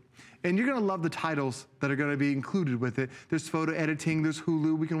comes with it. And you're gonna love the titles that are gonna be included with it. There's photo editing, there's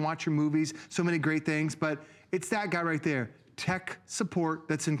Hulu, we can watch your movies, so many great things, but it's that guy right there. Tech support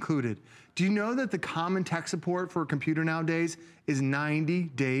that's included. Do you know that the common tech support for a computer nowadays is 90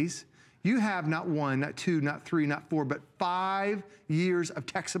 days? You have not 1, not 2, not 3, not 4, but 5 years of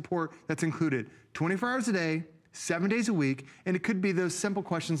tech support that's included. 24 hours a day, 7 days a week, and it could be those simple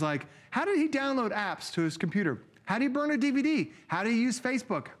questions like, how did he download apps to his computer? How do you burn a DVD? How do you use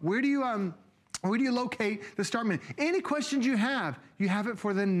Facebook? Where do you locate the start menu? Any questions you have it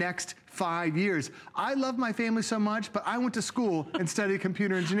for the next 5 years. I love my family so much, but I went to school and studied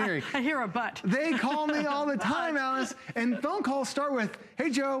computer engineering. I hear a but. They call me all the time, Alice, and phone calls start with, hey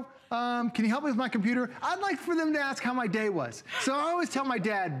Joe, can you help me with my computer? I'd like for them to ask how my day was. So I always tell my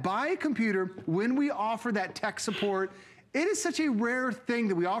dad, buy a computer when we offer that tech support. It is such a rare thing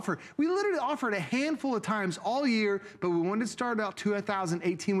that we offer. We literally offer it a handful of times all year, but we wanted to start out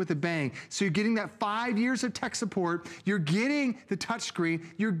 2018 with a bang. So you're getting that 5 years of tech support, you're getting the touchscreen,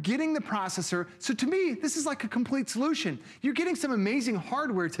 you're getting the processor. So to me, this is like a complete solution. You're getting some amazing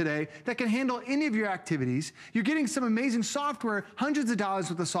hardware today that can handle any of your activities. You're getting some amazing software, hundreds of dollars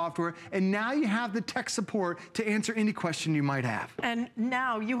worth of software, and now you have the tech support to answer any question you might have. And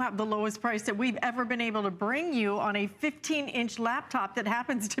now you have the lowest price that we've ever been able to bring you on a 15-inch laptop that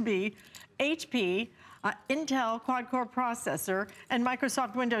happens to be HP, Intel quad-core processor, and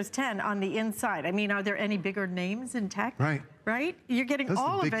Microsoft Windows 10 on the inside. I mean, are there any bigger names in tech? Right. Right? You're getting Those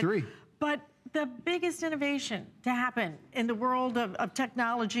all are the of big it. three. But the biggest innovation to happen in the world of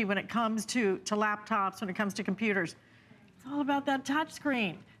technology when it comes to laptops, when it comes to computers, it's all about that touch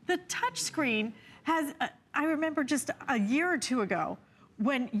screen. The touch screen has, I remember just a year or two ago,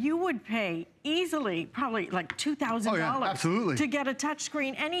 when you would pay easily, probably like $2,000 to get a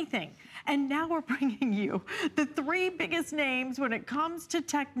touchscreen anything. And now we're bringing you the 3 biggest names when it comes to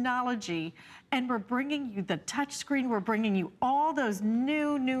technology, and we're bringing you the touchscreen, we're bringing you all those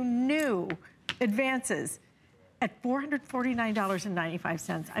new advances at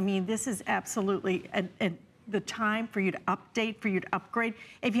 $449.95. I mean, this is absolutely the time for you to update, for you to upgrade.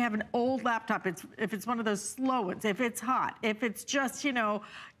 If you have an old laptop, if it's one of those slow ones, if it's hot, if it's just, you know,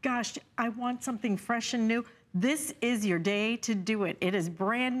 gosh, I want something fresh and new, this is your day to do it. It is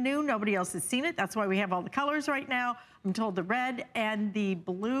brand new. Nobody else has seen it. That's why we have all the colors right now. I'm told the red and the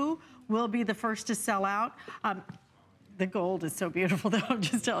blue will be the first to sell out. The gold is so beautiful, though. I'm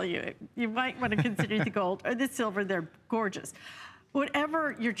just telling you, you might want to consider the gold or the silver. They're gorgeous.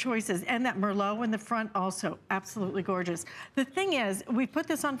 Whatever your choice is, and that Merlot in the front also absolutely gorgeous. The thing is, we put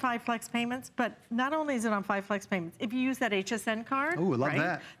this on 5 flex payments, but not only is it on 5 flex payments, if you use that HSN card, oh, I love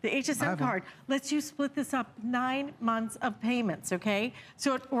that. The HSN card lets you split this up 9 months of payments, okay?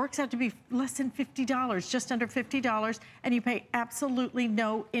 So it works out to be less than $50, just under $50, and you pay absolutely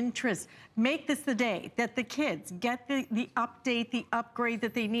no interest. Make this the day that the kids get the update, the upgrade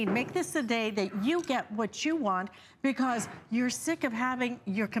that they need. Make this the day that you get what you want, because you're sick of having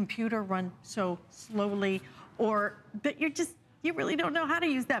your computer run so slowly, or that you really don't know how to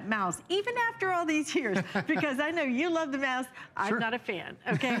use that mouse, even after all these years, because I know you love the mouse. I'm not a fan,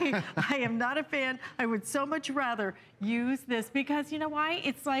 okay? I am not a fan. I would so much rather use this, because you know why?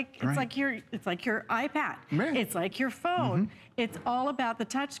 It's like your iPad. It's like your phone. It's all about the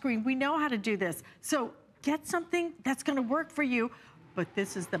touchscreen. We know how to do this. So get something that's gonna work for you, but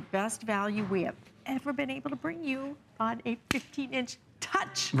this is the best value we have ever been able to bring you on a 15-inch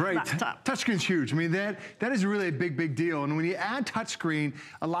touch laptop. Touchscreen's huge. I mean, that is really a big deal. And when you add touchscreen,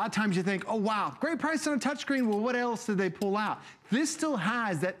 a lot of times you think, oh wow, great price on a touchscreen. Well, what else did they pull out? This still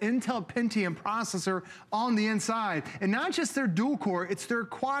has that Intel Pentium processor on the inside. And not just their dual core, it's their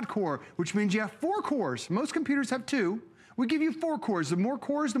quad core, which means you have 4 cores. Most computers have 2. We give you 4 cores. The more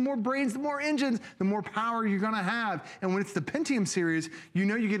cores, the more brains, the more engines, the more power you're gonna have. And when it's the Pentium series, you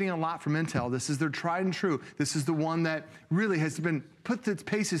know you're getting a lot from Intel. This is their tried and true. This is the one that really has been put its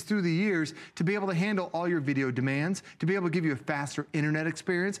paces through the years to be able to handle all your video demands, to be able to give you a faster internet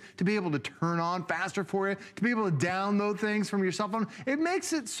experience, to be able to turn on faster for you, to be able to download things from your cell phone. It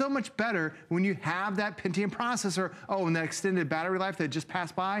makes it so much better when you have that Pentium processor. Oh, and that extended battery life that just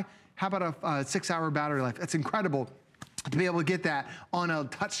passed by. How about a 6-hour battery life? That's incredible to be able to get that on a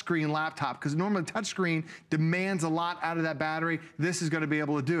touchscreen laptop, because normally touchscreen demands a lot out of that battery. This is going to be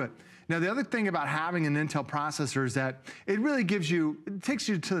able to do it. Now, the other thing about having an Intel processor is that it really takes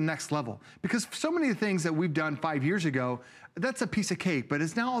you to the next level, because so many things that we've done 5 years ago, that's a piece of cake, but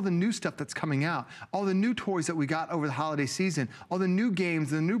it's now all the new stuff that's coming out, all the new toys that we got over the holiday season, all the new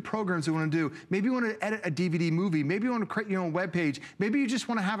games, the new programs we want to do. Maybe you want to edit a DVD movie. Maybe you want to create your own web page. Maybe you just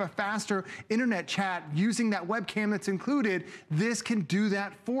want to have a faster internet chat using that webcam that's included. This can do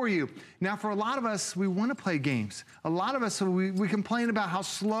that for you. Now, for a lot of us, we want to play games. A lot of us, we complain about how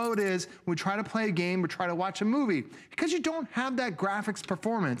slow it is when we try to play a game or try to watch a movie, because you don't have that graphics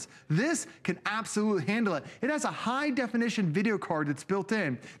performance. This can absolutely handle it. It has a high definition video card that's built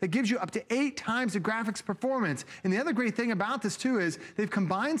in that gives you up to 8 times the graphics performance. And the other great thing about this too is they've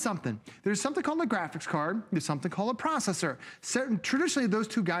combined something. There's something called a graphics card. There's something called a processor. Traditionally, those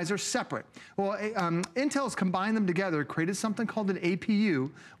 2 guys are separate. Well, Intel's combined them together, created something called an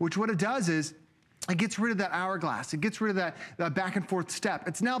APU, which what it does is it gets rid of that hourglass. It gets rid of that back and forth step.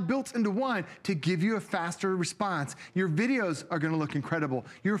 It's now built into one to give you a faster response. Your videos are gonna look incredible.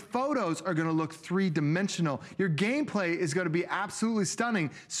 Your photos are gonna look 3-dimensional. Your gameplay is gonna be absolutely stunning.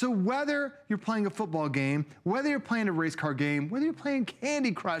 So whether you're playing a football game, whether you're playing a race car game, whether you're playing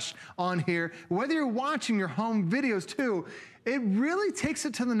Candy Crush on here, whether you're watching your home videos too, it really takes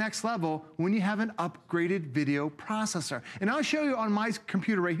it to the next level when you have an upgraded video processor. And I'll show you on my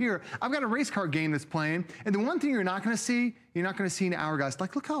computer right here, I've got a race car game that's playing, and the one thing you're not gonna see an hourglass.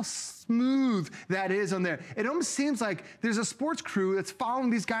 Like, look how smooth that is on there. It almost seems like there's a sports crew that's following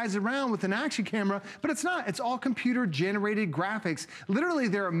these guys around with an action camera, but it's not. It's all computer-generated graphics. Literally,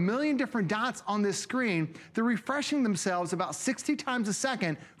 there are a million different dots on this screen. They're refreshing themselves about 60 times a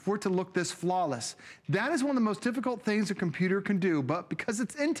second for it to look this flawless. That is one of the most difficult things a computer can do, but because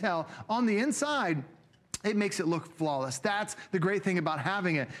it's Intel on the inside, it makes it look flawless. That's the great thing about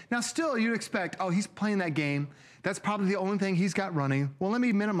having it. Now, still, you'd expect, oh, he's playing that game. That's probably the only thing he's got running. Well, let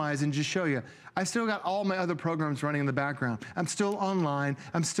me minimize and just show you. I still got all my other programs running in the background. I'm still online.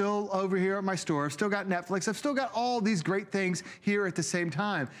 I'm still over here at my store. I've still got Netflix. I've still got all these great things here at the same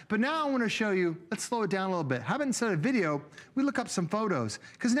time. But now I want to show you, let's slow it down a little bit. How about instead of video, we look up some photos?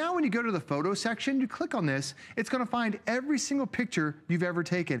 Because now when you go to the photo section, you click on this, it's going to find every single picture you've ever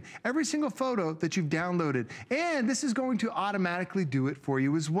taken, every single photo that you've downloaded. And this is going to automatically do it for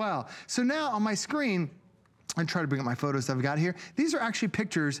you as well. So now on my screen, I try to bring up my photos that I've got here. These are actually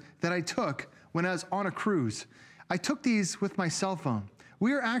pictures that I took when I was on a cruise. I took these with my cell phone.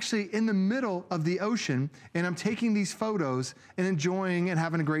 We are actually in the middle of the ocean, and I'm taking these photos and enjoying and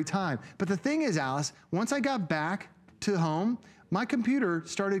having a great time. But the thing is, Alice, once I got back to home, my computer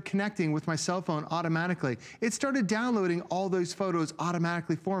started connecting with my cell phone automatically. It started downloading all those photos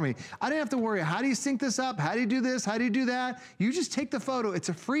automatically for me. I didn't have to worry, how do you sync this up? How do you do this? How do you do that? You just take the photo. It's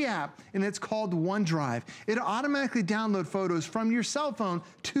a free app, and it's called OneDrive. It'll automatically download photos from your cell phone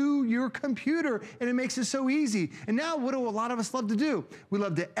to your computer, and it makes it so easy. And now what do a lot of us love to do? We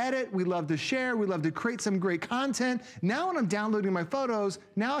love to edit, we love to share, we love to create some great content. Now when I'm downloading my photos,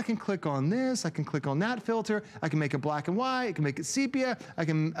 now I can click on this, I can click on that filter, I can make it black and white, I can make it sepia, I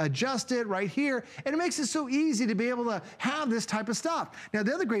can adjust it right here, and it makes it so easy to be able to have this type of stuff. Now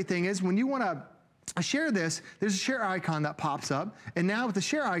the other great thing is when you want to share this, there's a share icon that pops up, and now with the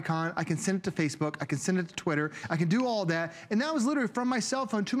share icon, I can send it to Facebook, I can send it to Twitter, I can do all that, and that was literally from my cell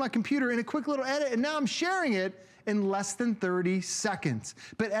phone to my computer in a quick little edit, and now I'm sharing it in less than 30 seconds.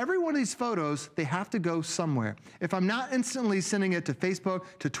 But every one of these photos, they have to go somewhere. If I'm not instantly sending it to Facebook,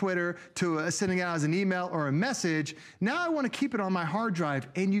 to Twitter, to sending it out as an email or a message, now I want to keep it on my hard drive,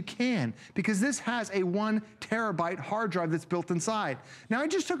 and you can, because this has a 1 terabyte hard drive that's built inside. Now I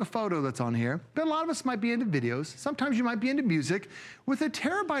just took a photo that's on here, but a lot of us might be into videos. Sometimes you might be into music. With a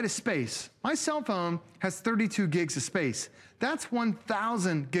terabyte of space, my cell phone has 32 gigs of space. That's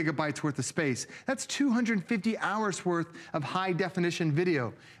 1,000 gigabytes worth of space. That's 250 hours worth of high definition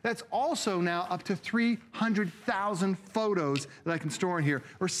video. That's also now up to 300,000 photos that I can store in here,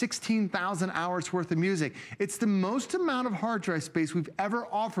 or 16,000 hours worth of music. It's the most amount of hard drive space we've ever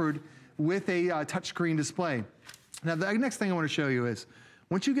offered with a touchscreen display. Now the next thing I want to show you is,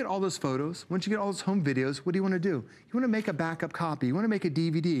 once you get all those photos, once you get all those home videos, what do you want to do? You want to make a backup copy. You want to make a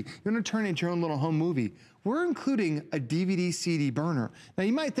DVD. You want to turn it into your own little home movie. We're including a DVD CD burner. Now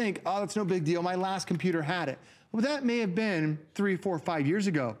you might think, oh, that's no big deal. My last computer had it. Well, that may have been 3, 4, 5 years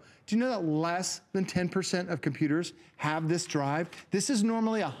ago. Do you know that less than 10% of computers have this drive? This is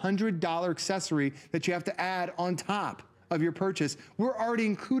normally a $100 accessory that you have to add on top of your purchase. We're already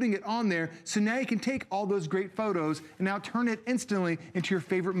including it on there, so now you can take all those great photos and now turn it instantly into your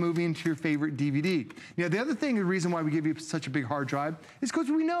favorite movie, into your favorite DVD. Now, the other thing, the reason why we give you such a big hard drive is because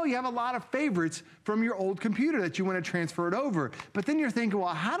we know you have a lot of favorites from your old computer that you want to transfer it over. But then you're thinking, well,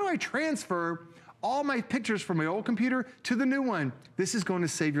 how do I transfer all my pictures from my old computer to the new one? This is going to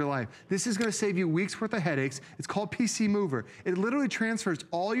save your life. This is going to save you weeks worth of headaches. It's called PC Mover. It literally transfers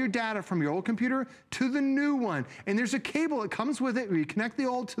all your data from your old computer to the new one. And there's a cable that comes with it where you connect the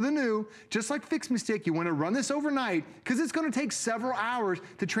old to the new, just like Fix Me Stick. You want to run this overnight because it's going to take several hours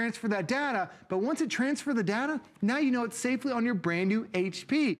to transfer that data. But once it transfers the data, now you know it's safely on your brand new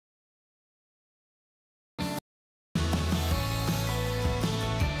HP.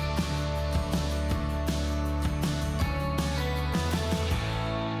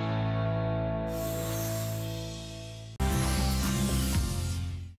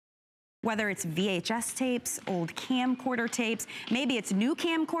 Whether it's VHS tapes, old camcorder tapes, maybe it's new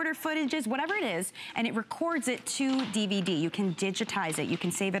camcorder footages, whatever it is, and it records it to DVD. You can digitize it. You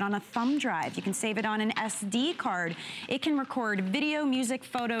can save it on a thumb drive. You can save it on an SD card. It can record video, music,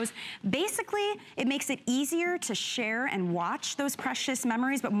 photos. Basically, it makes it easier to share and watch those precious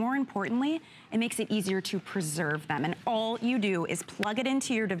memories, but more importantly, it makes it easier to preserve them. And all you do is plug it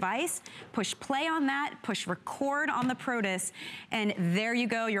into your device, push play on that, push record on the Protus, and there you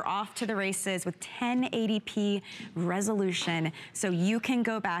go. You're off to the races with 1080p resolution, so you can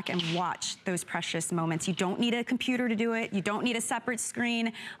go back and watch those precious moments. You don't need a computer to do it. You don't need a separate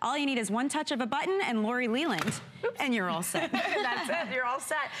screen. All you need is one touch of a button and Lori Leland, and you're all set. That's it. You're all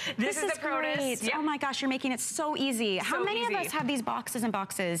set. This is the Protus. Yep. Oh my gosh, you're making it so easy. How many of us have these boxes and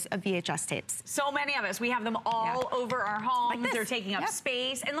boxes of VHS tapes? So many of us, we have them all over our homes. Like they're taking up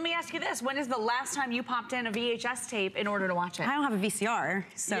space. And let me ask you this, when is the last time you popped in a VHS tape in order to watch it? I don't have a VCR,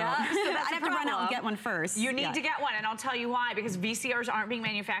 so, so I'd have to run out and get one first. You need to get one, and I'll tell you why, because VCRs aren't being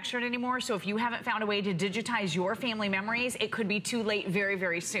manufactured anymore, so if you haven't found a way to digitize your family memories, it could be too late very,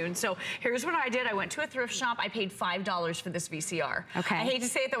 very soon. So here's what I did. I went to a thrift shop. I paid $5 for this VCR. Okay. I hate to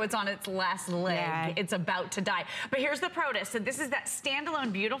say it, though, it's on its last leg. Yeah. It's about to die. But here's the ProDisc. So this is that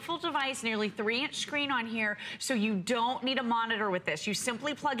standalone, beautiful device, nearly 3-inch screen on here, so you don't need a monitor with this. You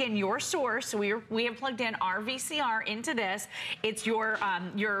simply plug in your source. So we have plugged in our VCR into this. It's your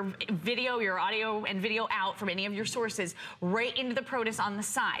video, your audio and video out from any of your sources right into the ProDisc on the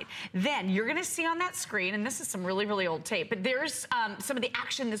side. Then you're going to see on that screen, and this is some really, really old tape, but there's some of the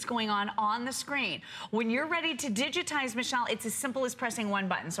action that's going on the screen. When you're ready to digitize, Michelle, it's as simple as pressing one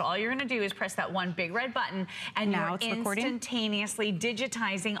button. So all you're going to do is press that one big red button, and now you're instantaneously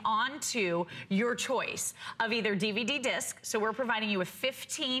digitizing onto your choice of either DVD disc. So we're providing you with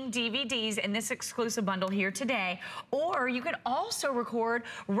 15 DVDs in this exclusive bundle here today, or you can also record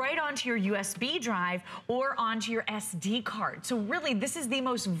right onto your USB drive or onto your SD card. So really, this is the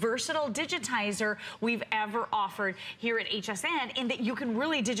most versatile digitizer we've ever offered here at HSN, in that you can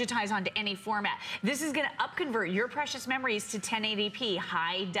really digitize onto any format. This is going to upconvert your precious memories to 1080p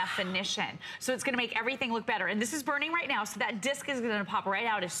high definition. So it's going to make everything look better. And this is burning right now, so that disc is going to pop right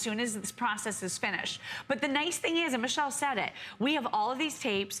out as soon as this process is finished. But the nice thing is, and Michelle said it, we have all of these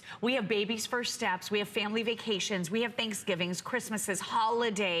tapes. We have baby's first steps. We have family vacations. We have Thanksgivings, Christmases,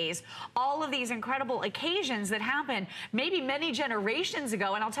 holidays, all of these incredible occasions that happen maybe many generations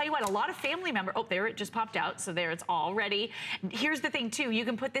ago. And I'll tell you what, a lot of family members, oh, there it just popped out. So there it's all ready. Here's the thing too, you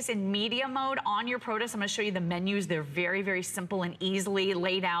can put this in media mode on your ProDisc. I'm going to show you the menus. They're very, very simple and easily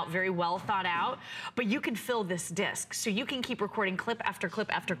laid out, very well thought out. But you can fill this disc. So you can keep recording clip after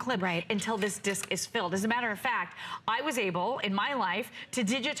clip after clip until this disc is filled. As a matter of fact, I was able in my life to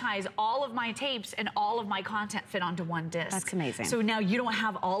digitize all of my tapes, and all of my content fit onto one disc. That's amazing. So now you don't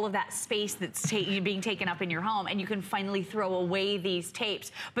have all of that space that's being taken up in your home, and you can finally throw away these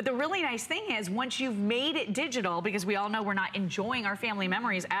tapes. But the really nice thing is, once you've made it digital, because we all know we're not enjoying our family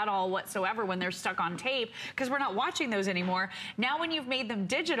memories at all whatsoever when they're stuck on tape, because we're not watching those anymore. Now when you've made them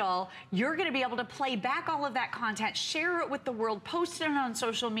digital, you're going to be able to play back all of that content, share it with the world, post it on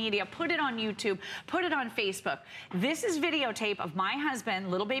social media, put it on YouTube, put it on Facebook. This is videotape of my husband,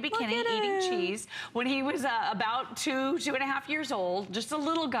 little baby Kenny, eating cheese when he was about 2.5 years old, just a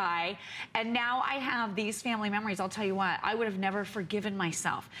little guy. And now I have these family memories. I'll tell you what, I would have never forgiven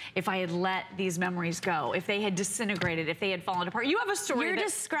myself if I had let these memories go, if they had disintegrated, if they had fallen apart. You have a story. You're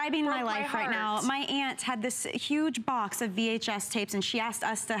describing my life right now. My aunt had this huge box of VHS tapes, and she asked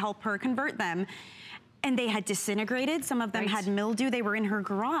us to help her convert them. And they had disintegrated. Some of them had mildew. They were in her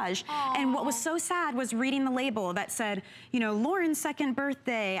garage. Aww. And what was so sad was reading the label that said, you know, Lauren's second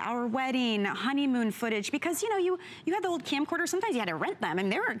birthday, our wedding, honeymoon footage. Because, you know, you had the old camcorder. Sometimes you had to rent them,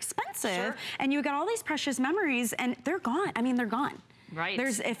 and they were expensive. Sure. And you got all these precious memories, and they're gone. I mean, they're gone. Right.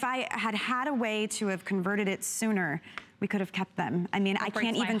 If I had a way to have converted it sooner, we could have kept them. I mean, I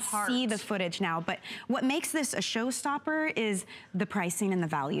can't even see the footage now, but what makes this a showstopper is the pricing and the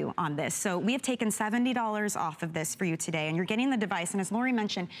value on this. So we have taken $70 off of this for you today, and you're getting the device. And as Lori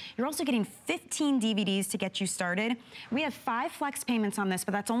mentioned, you're also getting 15 DVDs to get you started. We have 5 flex payments on this,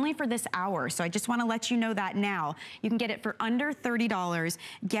 but that's only for this hour. So I just want to let you know that now. You can get it for under $30.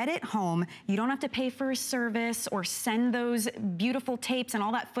 Get it home. You don't have to pay for a service or send those beautiful tapes and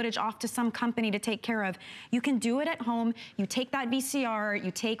all that footage off to some company to take care of. You can do it at home. You take that VCR,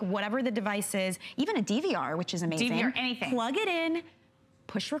 you take whatever the device is, even a DVR, which is amazing. DVR, anything. Plug it in,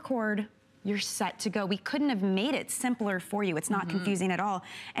 push record, you're set to go. We couldn't have made it simpler for you. It's not confusing at all.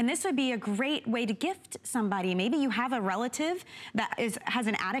 And this would be a great way to gift somebody. Maybe you have a relative that has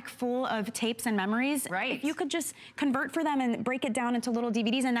an attic full of tapes and memories. Right. If you could just convert for them and break it down into little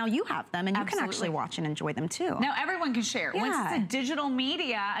DVDs, and now you have them, and you can actually watch and enjoy them too. Now everyone can share. Yeah. Once it's a digital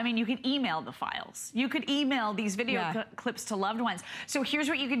media, I mean, you can email the files. You could email these video clips to loved ones. So here's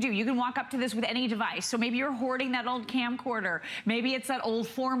what you can do. You can walk up to this with any device. So maybe you're hoarding that old camcorder. Maybe it's that old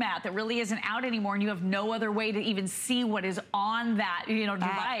format that really isn't out anymore, and you have no other way to even see what is on that, device.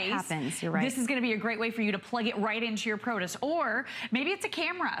 That happens, you're right. This is going to be a great way for you to plug it right into your ProDisc. Or maybe it's a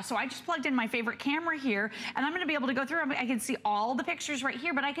camera. So I just plugged in my favorite camera here, and I'm going to be able to go through. I can see all the pictures right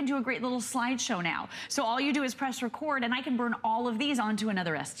here, but I can do a great little slideshow now. So all you do is press record, and I can burn all of these onto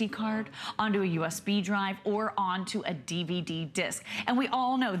another SD card, onto a USB drive, or onto a DVD disc. And we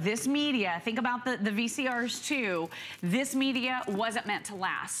all know this media, think about the VCRs too, this media wasn't meant to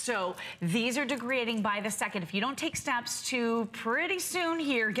last. So these are degrading by the second. If you don't take steps to pretty soon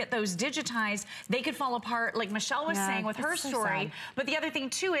here get those digitized, they could fall apart like Michelle was saying with her story. But the other thing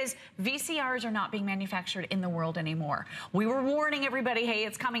too is VCRs are not being manufactured in the world anymore. We were warning everybody, hey,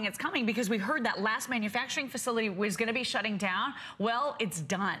 it's coming, because we heard that last manufacturing facility was going to be shutting down. Well, it's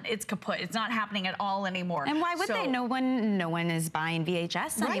done. It's kaput. It's not happening at all anymore. And why would they? No one is buying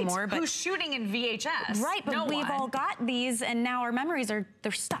VHS anymore. But who's shooting in VHS? Right, but we've all got these, and now our memories they're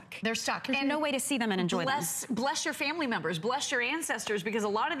stuck. They're stuck. There's no way to see them and enjoy them. Bless your family members, bless your ancestors, because a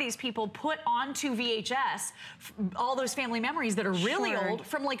lot of these people put onto VHS all those family memories that are really old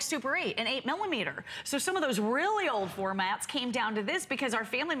from like Super 8 and 8mm. So some of those really old formats came down to this because our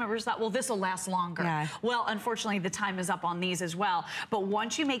family members thought, well, this will last longer. Yeah. Well, unfortunately, the time is up on these as well. But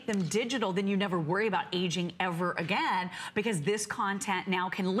once you make them digital, then you never worry about aging ever again, because this content now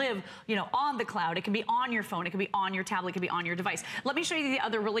can live, you know, on the cloud. It can be on your phone. It can be on your tablet. It can be on your device. Let me show you the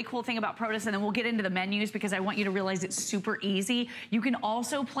other really cool thing about Protus, and then we'll get into the menus, because I want you to realize it's super easy. You can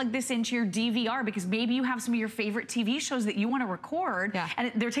also plug this into your DVR, because maybe you have some of your favorite TV shows that you want to record,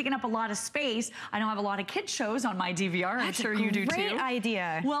 and they're taking up a lot of space. I know I have a lot of kids shows on my DVR. I'm sure you do too. Great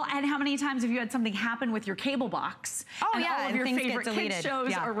idea. Well, and how many times have you had something happen with your cable box? Oh, and yeah, all of your favorite kids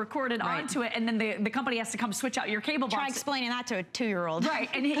shows are recorded Right. onto it, and then the company has to come switch out your cable box. Try explaining that to a 2-year-old. Right,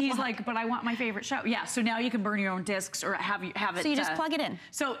 and he's like, but I want my favorite show. Yeah, so now you can burn your own discs or have it. So you just plug it in.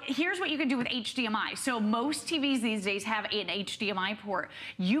 So here's what you can do with HDMI. So most TVs these days have an HDMI port.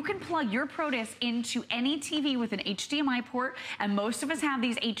 You can plug your Protus into any TV with an HDMI port, and most of us have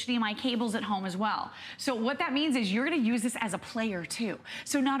these HDMI cables at home as well. So what that means is you're going to use this as a player too.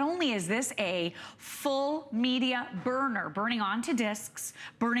 So not only is this a full media burner, burning onto discs,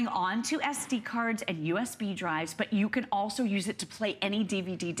 burning onto SD cards and USB drives, but you can also use it to play any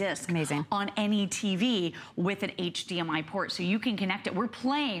DVD disc on any TV with an HDMI port. So you can connect it. We're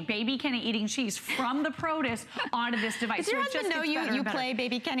playing Baby Kenny Eating Cheese from the Protus onto this device. Does your husband know you play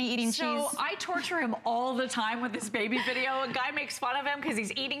Baby Kenny Eating Cheese? So I torture him all the time with this baby video. A guy makes fun of him because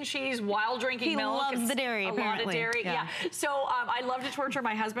he's eating cheese while drinking milk. He loves the dairy, apparently. A lot of dairy, yeah. So I love to torture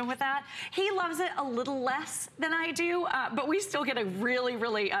my husband with that. He loves it a little less than I do, but we still get a really,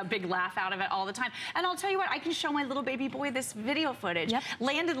 really big laugh out of it all the time. And I'll tell you what, I can show my little baby boy this video footage.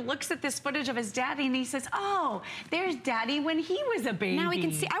 Landon looks at this footage of his daddy and he says, oh, there's daddy when he was a baby. Now we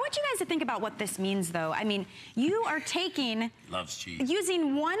can see. I want you guys to think about what this means, though. I mean, you are taking... Loves cheese.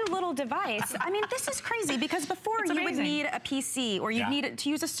 Using one little device. I mean, this is crazy, because before you would need a PC, or you'd need it to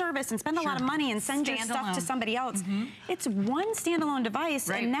use a service and spend a lot of money and send your stuff to somebody else. It's one standalone device,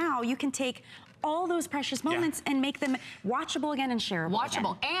 and now you can take all those precious moments and make them watchable again and shareable.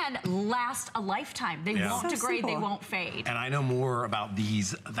 Watchable and last a lifetime. They won't degrade, they won't fade. And I know more about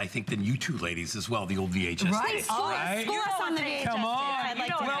these, I think, than you two ladies as well, the old VHS tapes. Right. School us on the VHS. Come on. I'd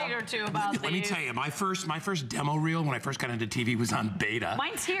like to know or two about these. Let me tell you, my first demo reel when I first got into TV was on beta.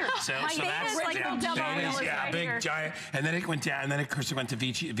 Mine's here. So, My that's like the demo reel is right big here. giant. And then it went down, and then of course it went to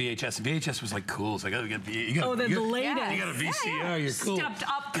VHS. And VHS was like cool. So I got to get you got the latest. You got a VCR. You're cool. Stepped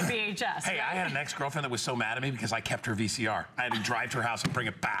up to VHS. Hey, I had an ex-girlfriend that was so mad at me because I kept her VCR. I had to drive to her house and bring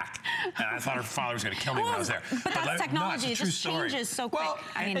it back. And I thought her father was going to kill me when I was there. But that's technology. It just changes so quick. Well,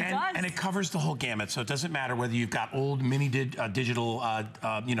 I mean, and it covers the whole gamut. So it doesn't matter whether you've got old mini digital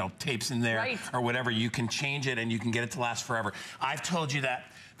you know, tapes in there or whatever. You can change it and you can get it to last forever. I've told you that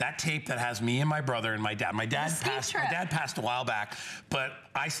tape that has me and my brother and my dad. My dad passed a while back, but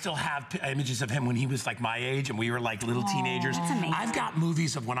I still have images of him when he was like my age and we were like little teenagers. That's amazing. I've got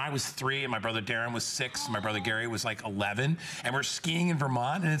movies of when I was 3 and my brother Darren was 6 and my brother Gary was like 11, and we're skiing in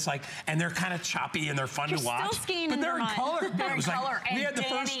Vermont, and it's like, and they're kind of choppy and they're fun to watch. Still skiing but in they're Vermont. in color. They're in color, we and had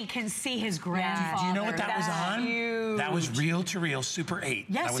Danny can see his grandfather. Do you know what that was on? Huge. That was reel-to-reel Super 8.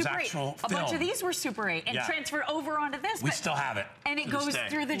 Yes, that was Super 8. actual A film. bunch of these were Super 8 and transferred over onto this. We still have it. And it goes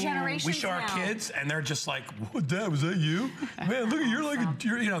through the generations. We show our kids, and they're just like, "What, Dad? Was that you? Man, look, you're like,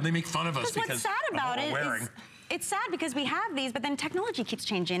 you know." They make fun of us because what's sad about of what it we're wearing. is it's sad because we have these, but then technology keeps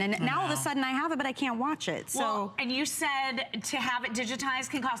changing, and now all of a sudden I have it, but I can't watch it. So, well, and you said to have it digitized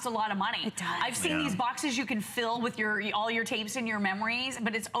can cost a lot of money. It does. I've seen these boxes you can fill with all your tapes and your memories,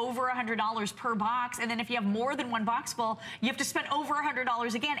 but it's over $100 per box. And then if you have more than one box full, you have to spend over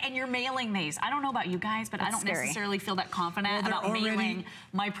 $100 again, and you're mailing these. I don't know about you guys, but I don't necessarily feel that confident about mailing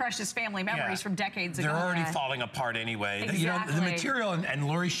my precious family memories from decades ago. They're already falling apart anyway. Exactly. You know, the material, and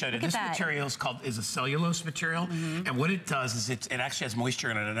Lori showed it. This material is a cellulose material, and what it does is it actually has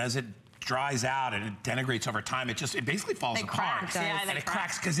moisture in it, and as it dries out and it denigrates over time, it basically falls apart. Cracks. Yeah, and it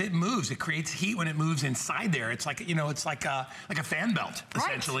cracks because it moves. It creates heat when it moves inside there. It's like, you know, it's like a fan belt,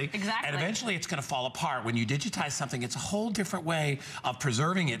 essentially. Exactly. And eventually it's going to fall apart. When you digitize something, it's a whole different way of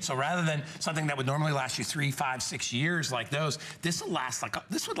preserving it. So rather than something that would normally last you 3, 5, 6 years like those, this will last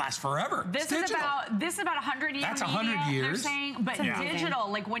this would last forever. This is about 100 years. That's 100 years. They're saying, but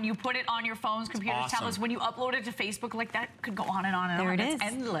digital, like when you put it on your phones, computers, tablets, when you upload it to Facebook, like that could go on and on and on. It's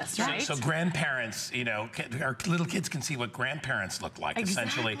endless, right? So grandparents, you know, our little kids can see what grandparents looked like,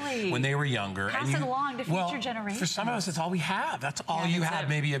 essentially, when they were younger. Pass it along to future generations. For some of us, it's all we have. That's all you have,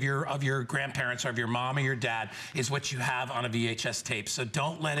 maybe, of your grandparents or of your mom or your dad, is what you have on a VHS tape. So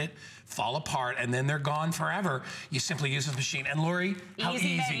don't let it fall apart and then they're gone forever. You simply use this machine. And Lori, how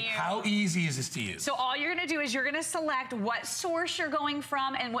easy is this to use? So all you're gonna do is you're gonna select what source you're going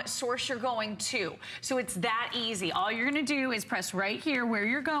from and what source you're going to. So it's that easy. All you're gonna do is press right here where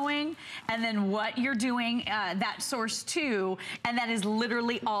you're going and then what you're doing that source to, and that is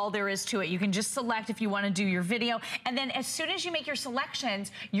literally all there is to it. You can just select if you wanna do your video, and then as soon as you make your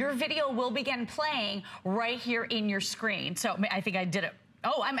selections, your video will begin playing right here in your screen. So I think I did it.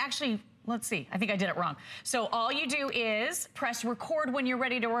 Oh, I'm actually, let's see, I think I did it wrong. So all you do is press record when you're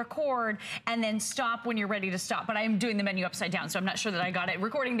ready to record and then stop when you're ready to stop. But I'm doing the menu upside down, so I'm not sure that I got it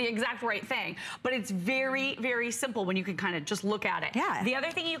recording the exact right thing. But it's very, very simple when you can kind of just look at it. Yeah. The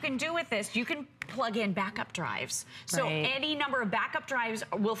other thing you can do with this, you can plug in backup drives. So any number of backup drives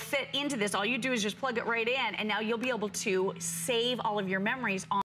will fit into this. All you do is just plug it right in, and now you'll be able to save all of your memories on